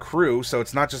wants a crew, so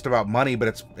it's not just about money,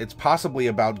 but it's possibly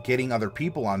about getting other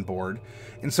people on board.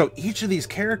 And so each of these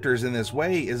characters in this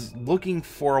way is looking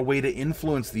for a way to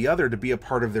influence the other to be a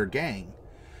part of their gang.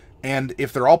 And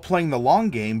if they're all playing the long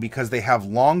game because they have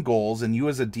long goals, and you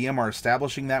as a DM are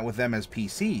establishing that with them as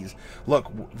PCs,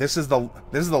 look, this is the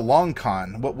long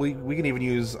con. What we can even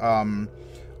use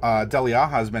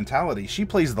Deliaha's mentality. She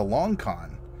plays the long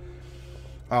con.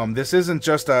 This isn't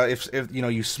just if you know,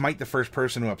 you smite the first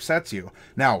person who upsets you.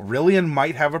 Now, Rillian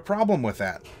might have a problem with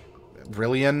that.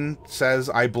 Rillian says,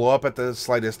 I blow up at the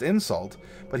slightest insult,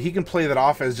 but he can play that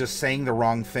off as just saying the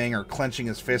wrong thing or clenching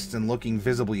his fists and looking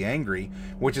visibly angry,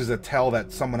 which is a tell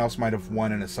that someone else might have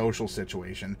won in a social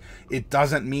situation. It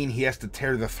doesn't mean he has to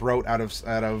tear the throat out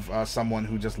of someone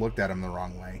who just looked at him the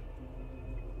wrong way.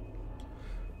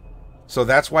 So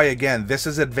that's why, again, this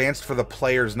is advanced for the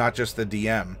players, not just the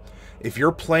DM. If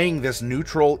you're playing this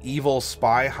neutral, evil,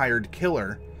 spy hired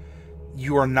killer,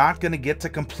 you are not going to get to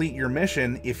complete your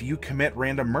mission if you commit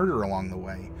random murder along the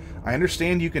way. I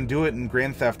understand you can do it in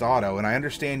Grand Theft Auto, and I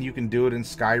understand you can do it in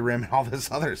Skyrim and all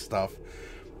this other stuff.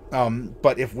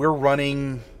 But if we're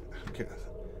running...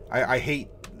 I hate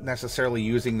necessarily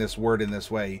using this word in this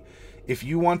way. If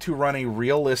you want to run a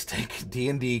realistic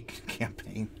D&D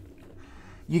campaign,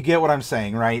 you get what I'm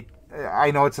saying, right?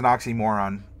 I know it's an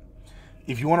oxymoron.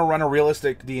 If you want to run a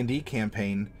realistic D&D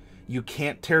campaign, you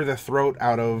can't tear the throat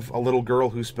out of a little girl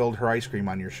who spilled her ice cream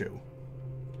on your shoe.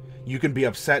 You can be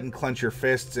upset and clench your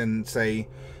fists and say, you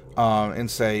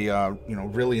know,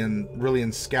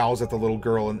 Rillian scowls at the little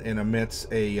girl and emits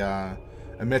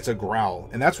a growl,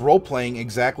 and that's role playing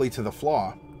exactly to the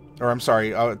flaw, or I'm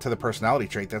sorry, to the personality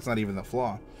trait. That's not even the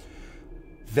flaw.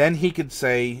 Then he could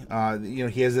say, you know,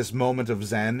 he has this moment of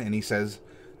zen, and he says,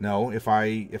 no, if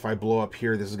I blow up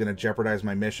here, this is going to jeopardize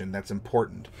my mission. That's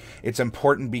important. It's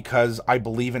important because I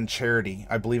believe in charity.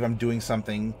 I believe I'm doing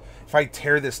something. If I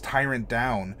tear this tyrant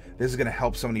down, this is going to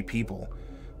help so many people.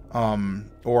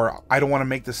 Or I don't want to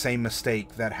make the same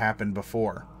mistake that happened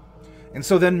before. And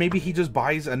so then maybe he just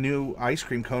buys a new ice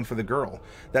cream cone for the girl.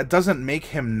 That doesn't make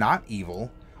him not evil,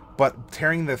 but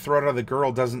tearing the throat out of the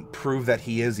girl doesn't prove that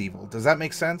he is evil. Does that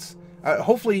make sense?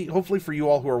 Hopefully for you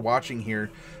all who are watching here,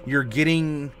 you're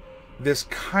getting this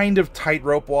kind of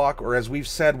tightrope walk, or as we've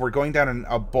said, we're going down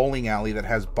a bowling alley that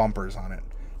has bumpers on it.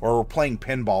 Or we're playing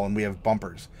pinball and we have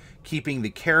bumpers, keeping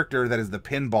the character that is the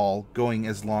pinball going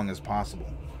as long as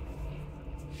possible.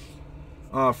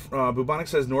 Bubonic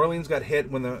says New Orleans got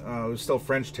hit when it was still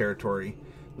French territory.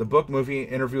 The book, movie,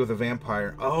 Interview with a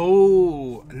Vampire.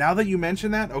 Oh, now that you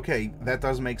mention that, okay, that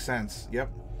does make sense. Yep.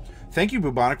 Thank you,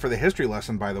 Bubonic, for the history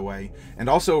lesson, by the way. And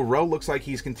also, Ro looks like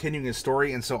he's continuing his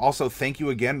story, and so also thank you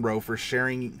again, Ro, for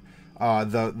sharing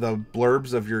the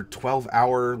blurbs of your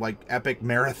 12-hour like epic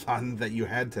marathon that you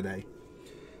had today.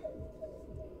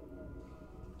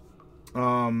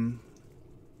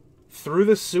 Through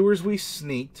the sewers we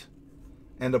sneaked,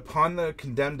 and upon the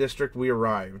condemned district we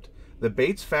arrived. The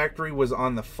Bates factory was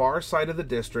on the far side of the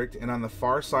district, and on the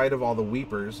far side of all the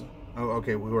weepers. Oh,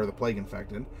 okay, who are the plague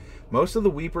infected. Most of the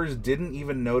weepers didn't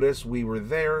even notice we were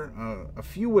there. A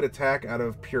few would attack out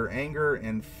of pure anger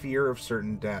and fear of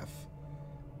certain death.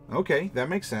 Okay, that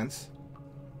makes sense.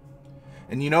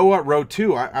 And you know what, Row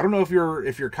 2, I don't know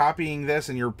if you're copying this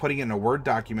and you're putting it in a Word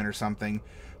document or something,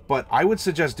 but I would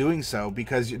suggest doing so,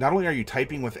 because not only are you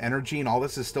typing with energy and all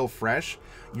this is still fresh,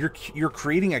 you're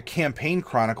creating a campaign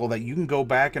chronicle that you can go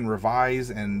back and revise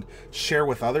and share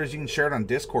with others. You can share it on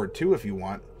Discord too if you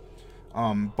want.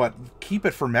 But keep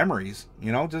it for memories,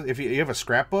 you know. Just, if you have a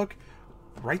scrapbook,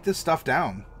 write this stuff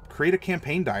down. Create a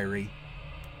campaign diary.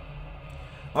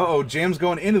 Uh-oh, Jam's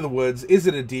going into the woods. Is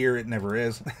it a deer? It never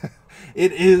is.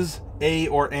 It is a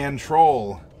or an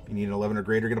troll. You need an 11 or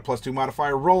greater, get a +2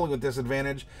 modifier, rolling with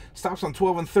disadvantage. Stops on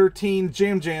 12 and 13.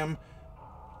 Jam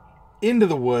into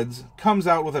the woods, comes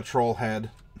out with a troll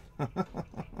head.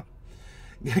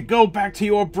 Go back to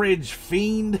your bridge,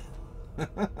 fiend.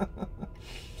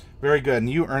 Very good, and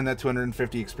you earn that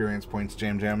 250 experience points,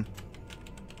 Jam.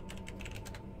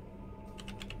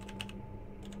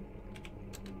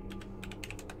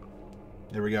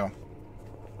 There we go.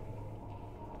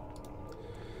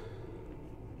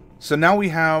 So now we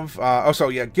have,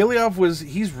 Gilead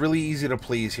he's really easy to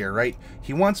please here, right?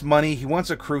 He wants money, he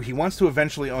wants a crew, he wants to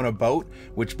eventually own a boat,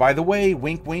 which, by the way,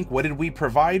 wink wink, what did we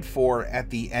provide for at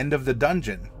the end of the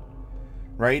dungeon?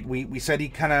 Right? We said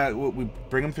we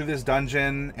bring him through this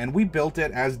dungeon, and we built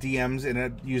it as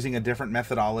DMs using a different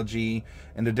methodology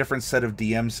and a different set of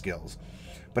DM skills.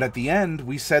 But at the end,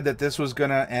 we said that this was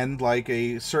going to end like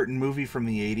a certain movie from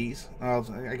the 80s. Well,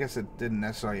 I guess it didn't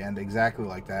necessarily end exactly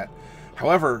like that.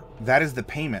 However, that is the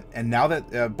payment. And now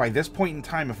that, by this point in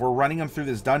time, if we're running them through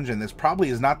this dungeon, this probably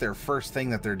is not their first thing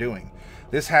that they're doing.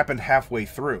 This happened halfway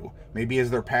through. Maybe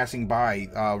as they're passing by,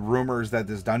 rumors that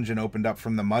this dungeon opened up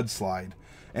from the mudslide.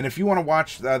 And if you want to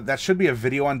watch, that should be a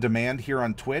video on demand here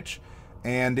on Twitch.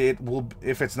 And it will,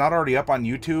 if it's not already up on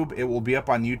YouTube, it will be up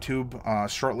on YouTube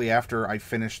shortly after I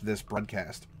finish this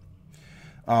broadcast.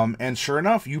 And sure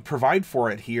enough, you provide for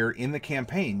it here in the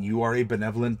campaign. You are a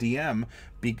benevolent DM,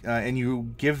 and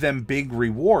you give them big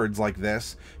rewards like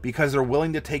this because they're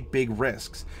willing to take big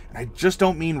risks. And I just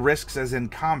don't mean risks as in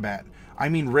combat. I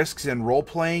mean risks in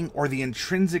role-playing, or the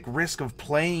intrinsic risk of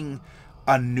playing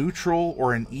a neutral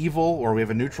or an evil, or we have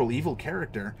a neutral evil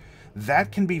character.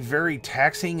 That can be very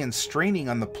taxing and straining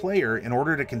on the player in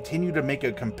order to continue to make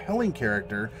a compelling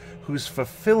character who's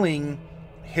fulfilling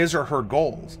his or her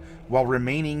goals while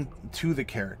remaining to the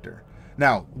character.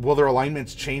 Now, will their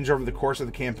alignments change over the course of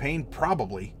the campaign?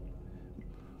 Probably.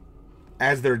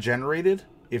 As they're generated,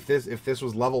 if this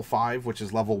was level 5, which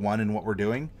is level 1 in what we're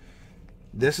doing,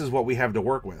 this is what we have to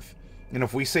work with. And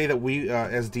if we say that we,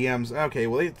 as DMs, okay,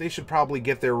 well, they should probably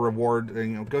get their reward,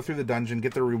 go through the dungeon,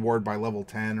 get their reward by level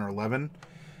 10 or 11,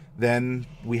 then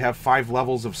we have 5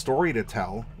 levels of story to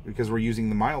tell, because we're using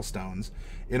the milestones,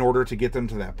 in order to get them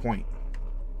to that point.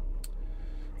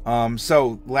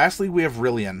 So, lastly, we have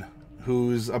Rillian,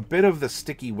 who's a bit of the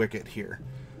sticky wicket here,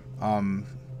 on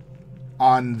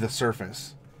the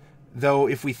surface. Though,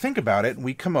 if we think about it,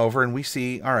 we come over and we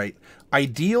see, all right,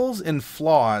 ideals and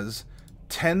flaws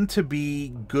tend to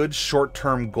be good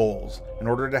short-term goals in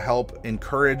order to help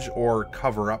encourage or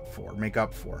make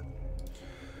up for.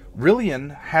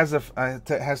 Rillian has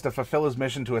to fulfill his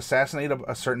mission to assassinate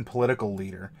a certain political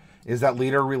leader. Is that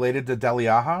leader related to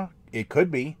Deliaha? It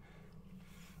could be.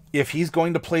 If he's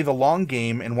going to play the long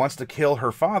game and wants to kill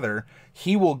her father,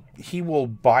 he will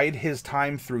bide his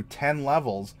time through 10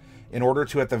 levels in order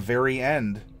to, at the very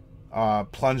end,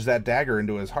 plunge that dagger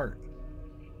into his heart.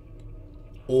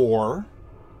 Or,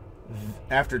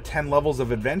 after 10 levels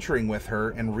of adventuring with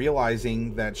her and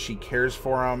realizing that she cares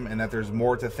for him and that there's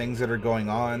more to things that are going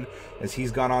on, as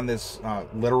he's gone on this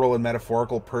literal and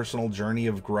metaphorical personal journey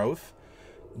of growth,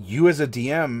 you as a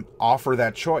DM offer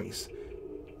that choice.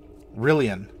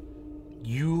 Rillian,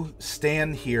 you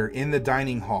stand here in the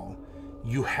dining hall.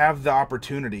 You have the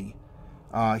opportunity.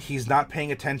 He's not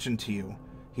paying attention to you.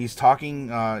 He's talking,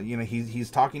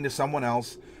 he's talking to someone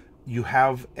else. You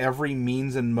have every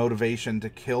means and motivation to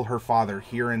kill her father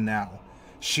here and now.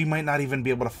 She might not even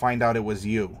be able to find out it was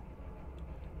you.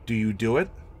 Do you do it?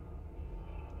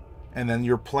 And then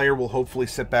your player will hopefully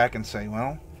sit back and say,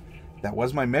 well, that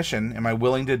was my mission. Am I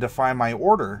willing to defy my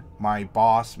order, my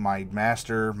boss, my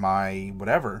master, my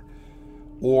whatever?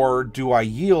 Or do I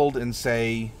yield and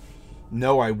say,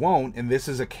 no, I won't, and this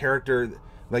is a character...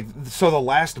 so the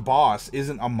last boss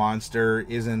isn't a monster,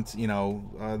 isn't,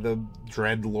 the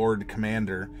Dreadlord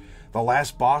Commander. The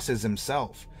last boss is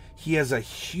himself. He has a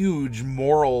huge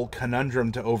moral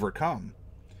conundrum to overcome.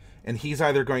 And he's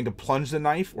either going to plunge the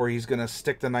knife, or he's going to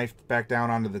stick the knife back down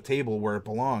onto the table where it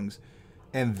belongs.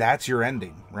 And that's your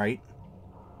ending, right?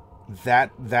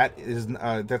 That's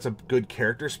a good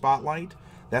character spotlight.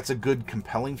 That's a good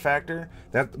compelling factor.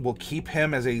 That will keep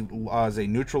him as a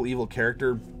neutral evil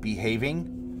character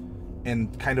behaving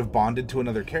and kind of bonded to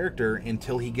another character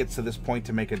until he gets to this point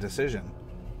to make a decision.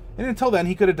 And until then,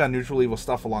 he could have done neutral evil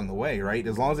stuff along the way, right?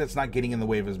 As long as it's not getting in the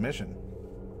way of his mission.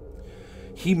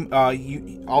 He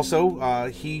might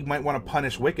want to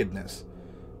punish wickedness.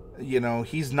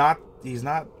 He's not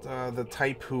the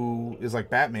type who is like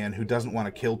Batman, who doesn't want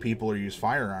to kill people or use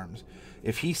firearms.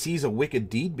 If he sees a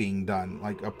wicked deed being done,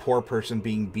 like a poor person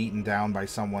being beaten down by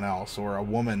someone else, or a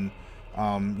woman,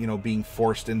 being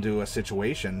forced into a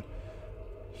situation,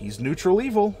 he's neutral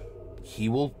evil. He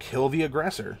will kill the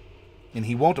aggressor, and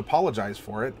he won't apologize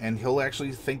for it, and he'll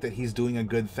actually think that he's doing a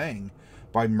good thing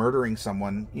by murdering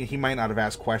someone. He might not have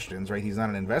asked questions, right? He's not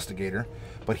an investigator,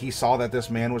 but he saw that this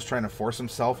man was trying to force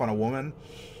himself on a woman,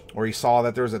 or he saw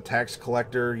that there was a tax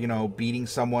collector, beating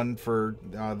someone for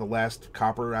the last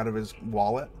copper out of his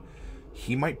wallet.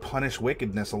 He might punish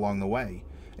wickedness along the way.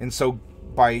 And so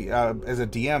by, as a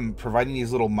DM, providing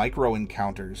these little micro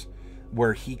encounters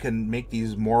where he can make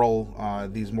these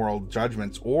moral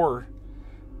judgments, or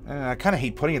I kind of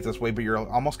hate putting it this way, but you're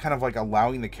almost kind of like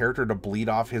allowing the character to bleed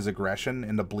off his aggression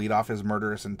and to bleed off his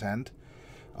murderous intent,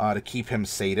 to keep him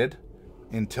sated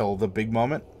until the big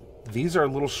moment. These are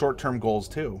little short-term goals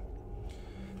too.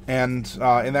 And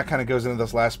that kind of goes into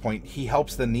this last point. He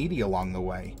helps the needy along the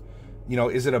way.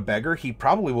 Is it a beggar? He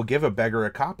probably will give a beggar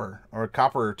a copper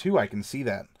or two. I can see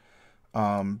that.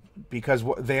 Because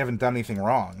they haven't done anything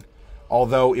wrong.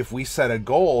 Although if we set a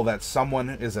goal that someone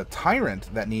is a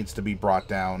tyrant that needs to be brought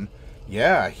down,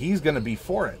 yeah, he's going to be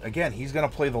for it. Again, he's going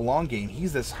to play the long game.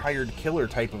 He's this hired killer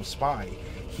type of spy.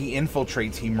 He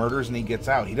infiltrates, he murders, and he gets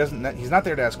out. He's not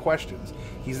there to ask questions.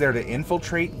 He's there to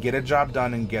infiltrate, get a job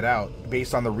done, and get out,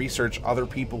 based on the research other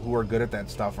people who are good at that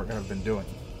stuff have been doing.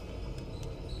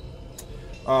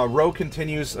 Roe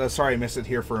continues. Sorry, I missed it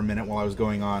here for a minute while I was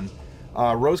going on.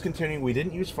 Roe's continuing. We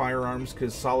didn't use firearms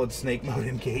because solid snake mode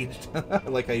engaged. I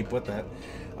like how you put that.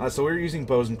 So we were using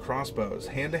bows and crossbows.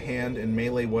 Hand-to-hand and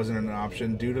melee wasn't an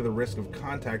option due to the risk of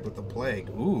contact with the plague.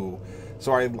 Ooh.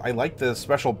 So I like the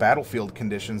special battlefield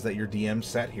conditions that your DM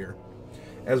set here.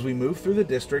 As we move through the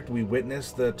district, we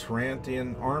witness the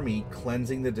Tarantian army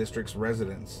cleansing the district's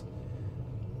residents.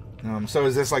 So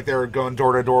is this like they were going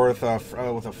door to door with a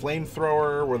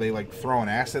flamethrower? Were they like throwing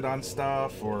acid on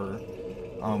stuff, or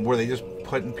were they just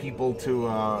putting people to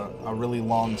a really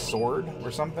long sword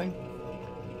or something?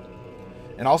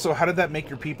 And also, how did that make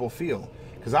your people feel?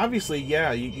 Because obviously,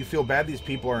 yeah, you feel bad these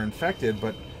people are infected,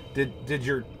 but did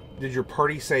your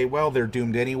party say, well, they're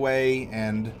doomed anyway,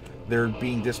 and they're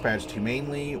being dispatched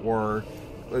humanely, or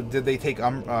did they take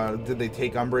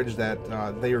umbrage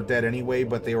that they are dead anyway,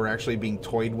 but they were actually being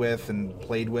toyed with and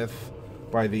played with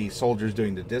by the soldiers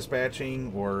doing the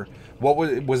dispatching? Or what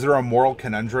was there a moral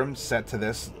conundrum set to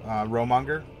this,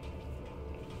 Romonger?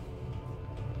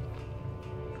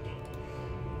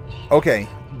 Okay,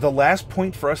 the last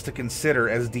point for us to consider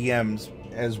as DMs,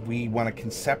 as we want to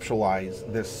conceptualize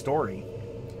this story: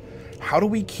 how do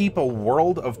we keep a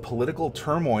world of political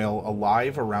turmoil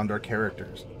alive around our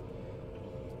characters?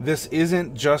 This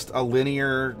isn't just a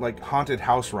linear, like, haunted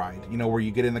house ride, you know, where you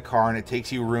get in the car and it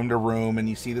takes you room to room and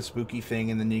you see the spooky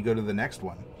thing and then you go to the next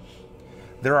one.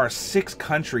 There are 6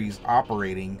 countries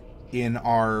operating in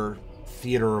our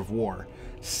theater of war.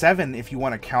 7 if you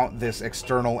want to count this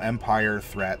external empire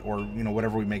threat, or, you know,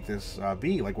 whatever we make this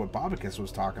be, like what Bobicus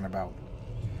was talking about.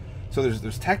 So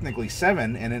there's technically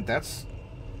 7, and that's,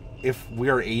 if we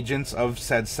are agents of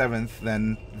said 7th,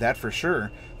 then that for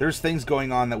sure. There's things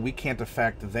going on that we can't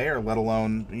affect there, let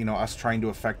alone, you know, us trying to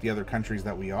affect the other countries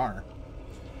that we are.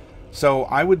 So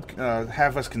I would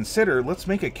have us consider, let's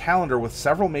make a calendar with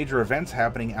several major events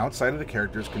happening outside of the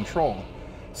character's control.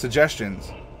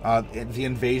 Suggestions: the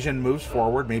invasion moves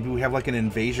forward. Maybe we have like an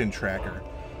invasion tracker.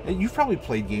 You've probably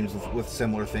played games with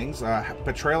similar things.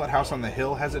 Betrayal at House on the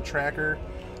Hill has a tracker.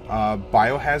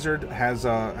 Biohazard has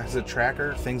a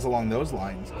tracker, things along those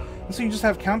lines. And so you just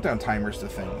have countdown timers to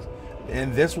things.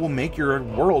 And this will make your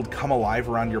world come alive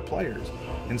around your players.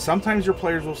 And sometimes your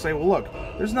players will say, well, look,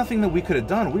 there's nothing that we could have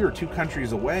done. We were 2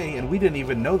 countries away, and we didn't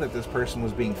even know that this person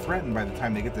was being threatened by the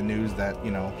time they get the news that,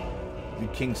 you know,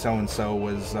 King so-and-so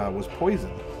was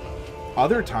poisoned.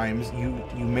 Other times,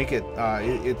 you make it,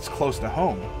 it's close to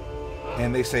home.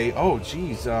 And they say, oh,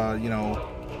 geez, you know,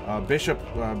 Bishop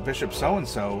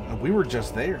so-and-so, we were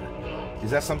just there. Is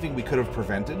that something we could have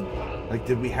prevented? Like,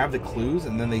 did we have the clues?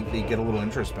 And then they get a little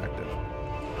introspective.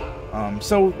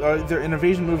 So an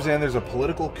invasion moves in. There's a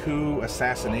political coup,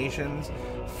 assassinations.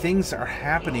 Things are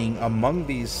happening among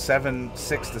these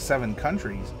 6 to 7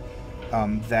 countries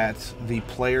that the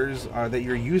players that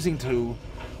you're using to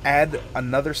add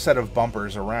another set of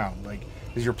bumpers around. Like,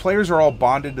 because your players are all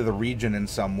bonded to the region in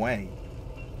some way,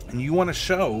 and you want to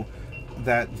show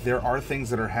that there are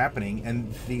things that are happening,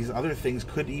 and these other things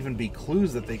could even be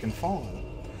clues that they can follow.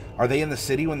 Are they in the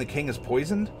city when the king is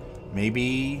poisoned?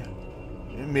 Maybe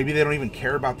they don't even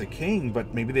care about the king,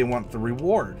 but maybe they want the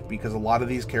reward, because a lot of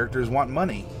these characters want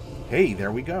money. Hey,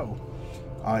 there we go.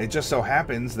 It just so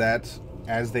happens that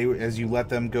as you let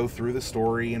them go through the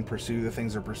story and pursue the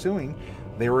things they're pursuing,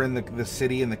 they were in the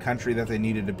city and the country that they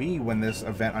needed to be when this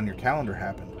event on your calendar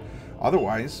happened.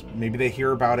 Otherwise, maybe they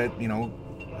hear about it, you know,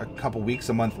 a couple weeks,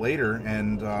 a month later,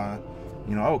 and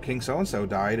you know, oh, King so-and-so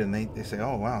died, and they say,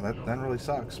 oh wow, that really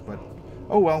sucks, but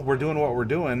oh well, we're doing what we're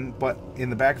doing. But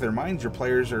in the back of their minds, your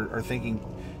players are thinking,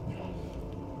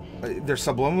 they're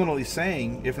subliminally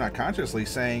saying, if not consciously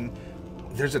saying,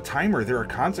 there's a timer, there are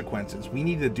consequences, we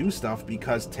need to do stuff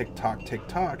because tick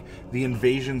tock, the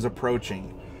invasion's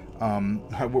approaching.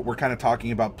 We're kind of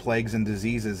talking about plagues and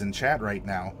diseases in chat right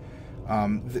now.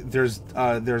 There's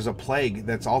a plague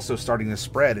that's also starting to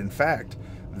spread. In fact,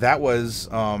 that was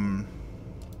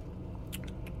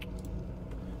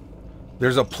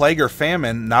there's a plague or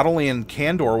famine not only in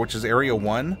Kandor, which is Area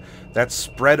 1, that's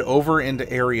spread over into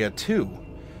Area 2.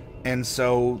 And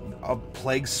so a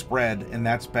plague spread, and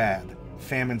that's bad.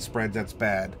 Famine spread, that's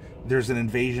bad. There's an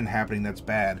invasion happening, that's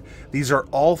bad. These are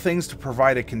all things to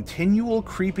provide a continual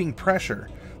creeping pressure,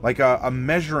 like a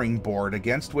measuring board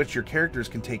against which your characters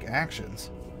can take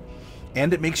actions.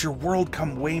 And it makes your world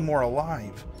come way more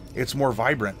alive. It's more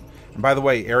vibrant. And by the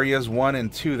way, areas 1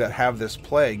 and 2 that have this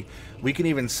plague, we can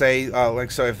even say, like,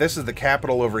 so if this is the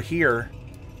capital over here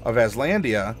of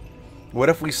Aslandia, what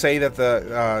if we say that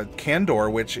the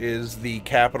Kandor, which is the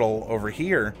capital over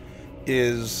here,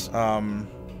 is what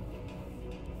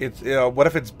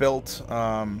if it's built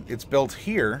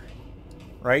here,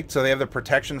 right? So they have the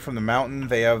protection from the mountain,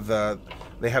 they have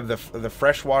the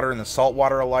fresh water and the salt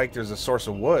water alike, there's a source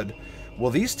of wood. Well,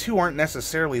 these two aren't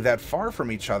necessarily that far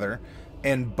from each other,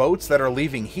 and boats that are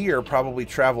leaving here probably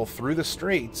travel through the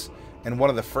straits, and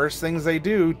one of the first things they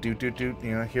do, you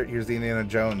know, here's the Indiana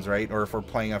Jones, right? Or if we're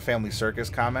playing a Family Circus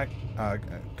comic,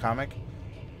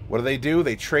 what do?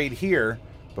 They trade here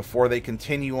before they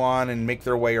continue on and make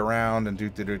their way around and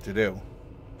do.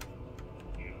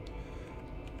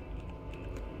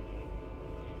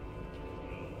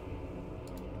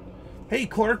 Hey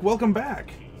Clark, welcome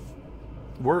back.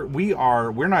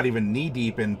 We're not even knee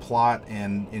deep in plot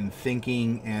and in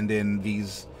thinking and in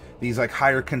these like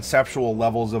higher conceptual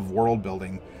levels of world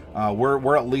building.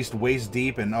 We're at least waist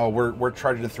deep, and we're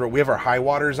charging through it. We have our high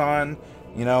waters on,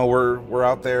 you know. We're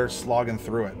out there slogging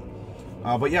through it.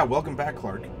 But yeah, welcome back,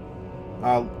 Clark.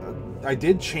 I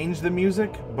did change the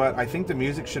music, but I think the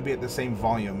music should be at the same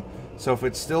volume. So if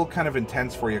it's still kind of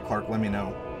intense for you, Clark, let me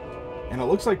know. And it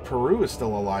looks like Peru is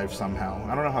still alive somehow.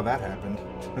 I don't know how that happened.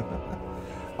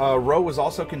 Ro was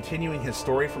also continuing his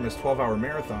story from his 12-hour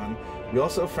marathon. We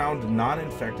also found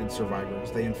non-infected survivors.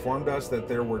 They informed us that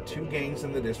there were 2 gangs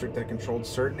in the district that controlled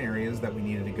certain areas that we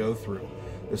needed to go through.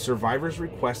 The survivors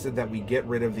requested that we get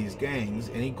rid of these gangs.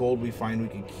 Any gold we find we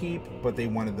could keep, but they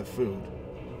wanted the food.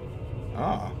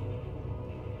 Ah.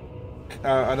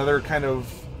 Another kind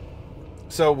of...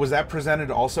 So was that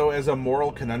presented also as a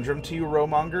moral conundrum to you,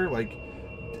 Romonger? Like,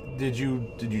 did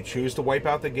you choose to wipe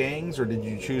out the gangs, or did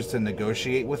you choose to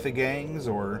negotiate with the gangs,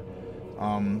 or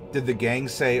did the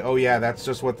gangs say, oh yeah, that's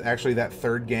just what actually that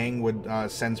third gang would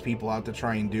sends people out to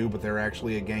try and do, but they're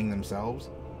actually a gang themselves?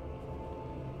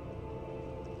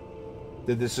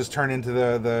 Did this just turn into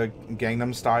the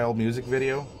Gangnam Style music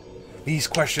video? These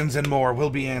questions and more will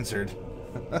be answered.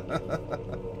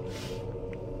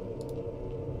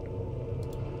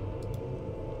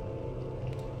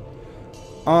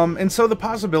 And so the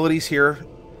possibilities here,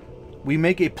 we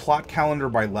make a plot calendar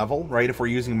by level, right, if we're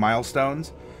using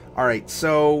milestones. Alright,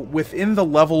 so within the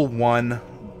level 1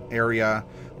 area,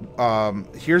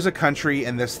 here's a country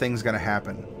and this thing's going to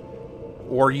happen.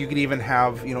 Or you could even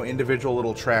have, you know, individual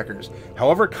little trackers.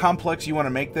 However complex you want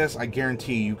to make this, I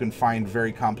guarantee you can find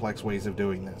very complex ways of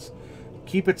doing this.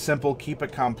 Keep it simple, keep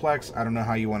it complex. I don't know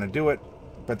how you want to do it,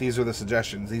 but these are the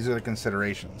suggestions. These are the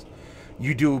considerations.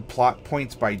 You do plot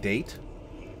points by date.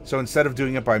 So instead of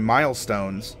doing it by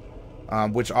milestones,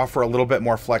 which offer a little bit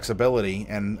more flexibility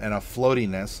and a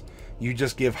floatiness, you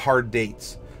just give hard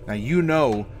dates. Now you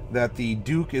know that the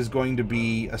Duke is going to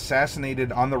be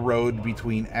assassinated on the road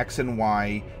between X and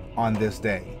Y on this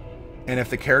day. And if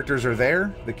the characters are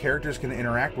there, the characters can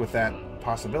interact with that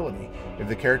possibility. If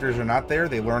the characters are not there,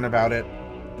 they learn about it,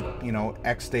 you know,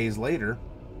 X days later.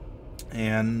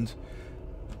 And,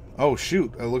 oh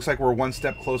shoot, it looks like we're one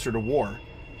step closer to war.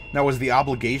 Now, was the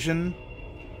obligation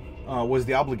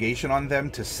on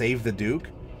them to save the Duke?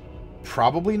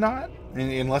 Probably not,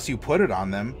 unless you put it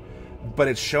on them. But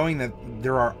it's showing that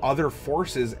there are other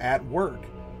forces at work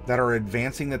that are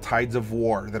advancing the tides of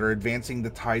war, that are advancing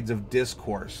the tides of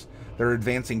discourse, that are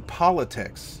advancing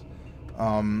politics,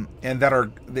 and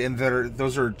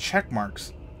those are check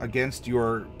marks against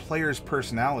your players'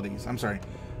 personalities. I'm sorry,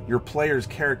 your players'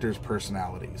 characters'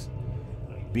 personalities,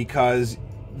 because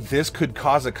this could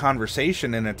cause a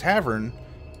conversation in a tavern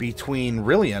between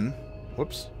Rillian,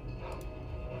 whoops.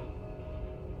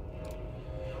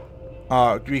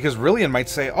 Because Rillian might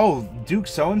say, oh, Duke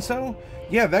so-and-so?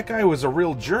 Yeah, that guy was a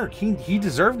real jerk. He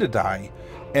deserved to die.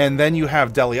 And then you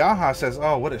have Deliaha says,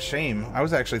 oh, what a shame. I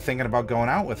was actually thinking about going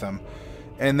out with him.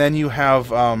 And then you have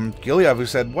Gilead who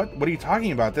said, what are you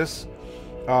talking about? This,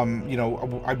 you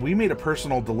know, we made a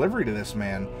personal delivery to this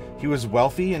man. He was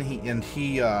wealthy, and he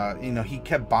you know, he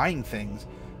kept buying things.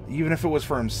 Even if it was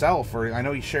for himself, or I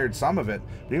know he shared some of it,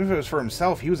 but even if it was for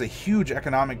himself, he was a huge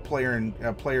economic player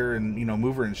and you know,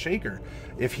 mover and shaker.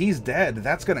 If he's dead,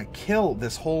 that's going to kill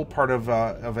this whole part of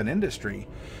an industry.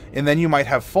 And then you might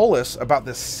have Follis about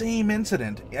the same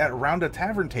incident around a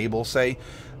tavern table say,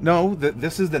 no,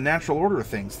 this is the natural order of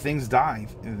things. Things die,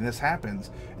 and this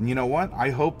happens. And you know what? I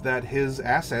hope that his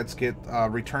assets get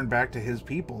returned back to his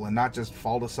people and not just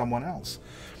fall to someone else.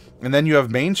 And then you have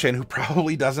Mainshin, who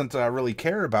probably doesn't really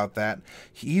care about that.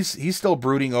 He's still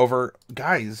brooding over,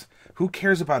 guys, who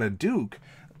cares about a Duke?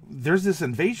 There's this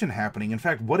invasion happening. In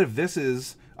fact, what if this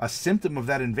is a symptom of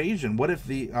that invasion? What if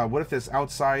this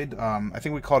outside, I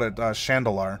think we called it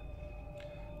Chandalar,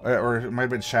 or it might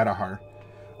have been Shadahar.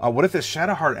 What if this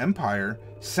Shadahar Empire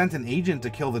sent an agent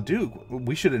to kill the Duke?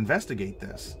 We should investigate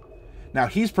this. Now,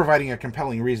 he's providing a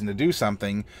compelling reason to do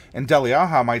something, and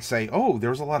Deliaha might say, oh,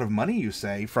 there's a lot of money, you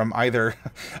say, from either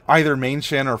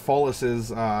Mainshin or Follis's,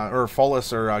 or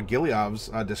Follis or Gilead's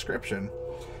description.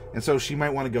 And so she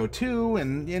might want to go too,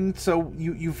 and so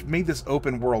you've made this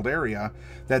open world area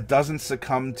that doesn't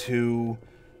succumb to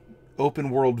open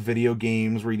world video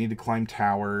games where you need to climb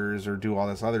towers or do all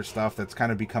this other stuff that's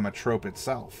kind of become a trope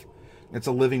itself. It's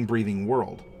a living, breathing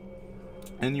world.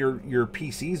 And your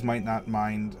PCs might not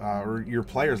mind, or your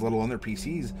players, let alone their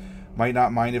PCs, might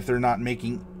not mind if they're not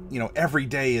making, every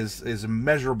day is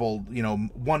measurable,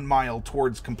 1 mile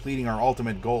towards completing our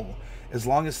ultimate goal. As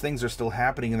long as things are still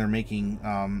happening and they're making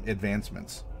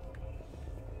advancements.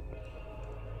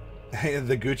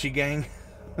 The Gucci gang.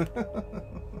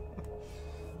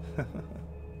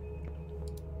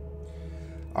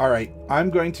 Alright, I'm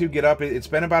going to get up. It's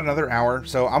been about another hour,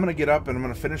 so I'm going to get up and I'm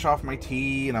going to finish off my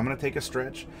tea and I'm going to take a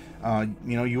stretch.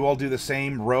 You all do the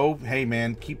same. Ro, hey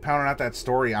man, keep pounding out that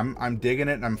story. I'm digging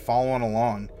it and I'm following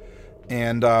along.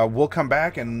 And we'll come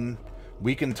back and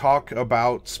we can talk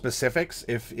about specifics.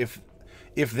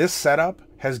 If this setup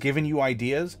has given you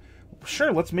ideas,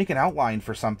 sure, let's make an outline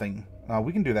for something.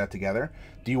 We can do that together.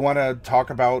 Do you want to talk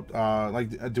about,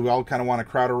 do we all kind of want to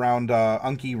crowd around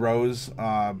Unky Rose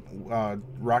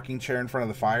rocking chair in front of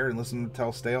the fire and listen to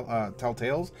tell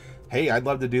tales? Hey, I'd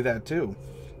love to do that too.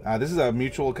 This is a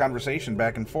mutual conversation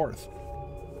back and forth.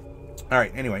 All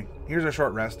right, anyway, here's our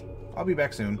short rest. I'll be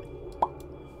back soon.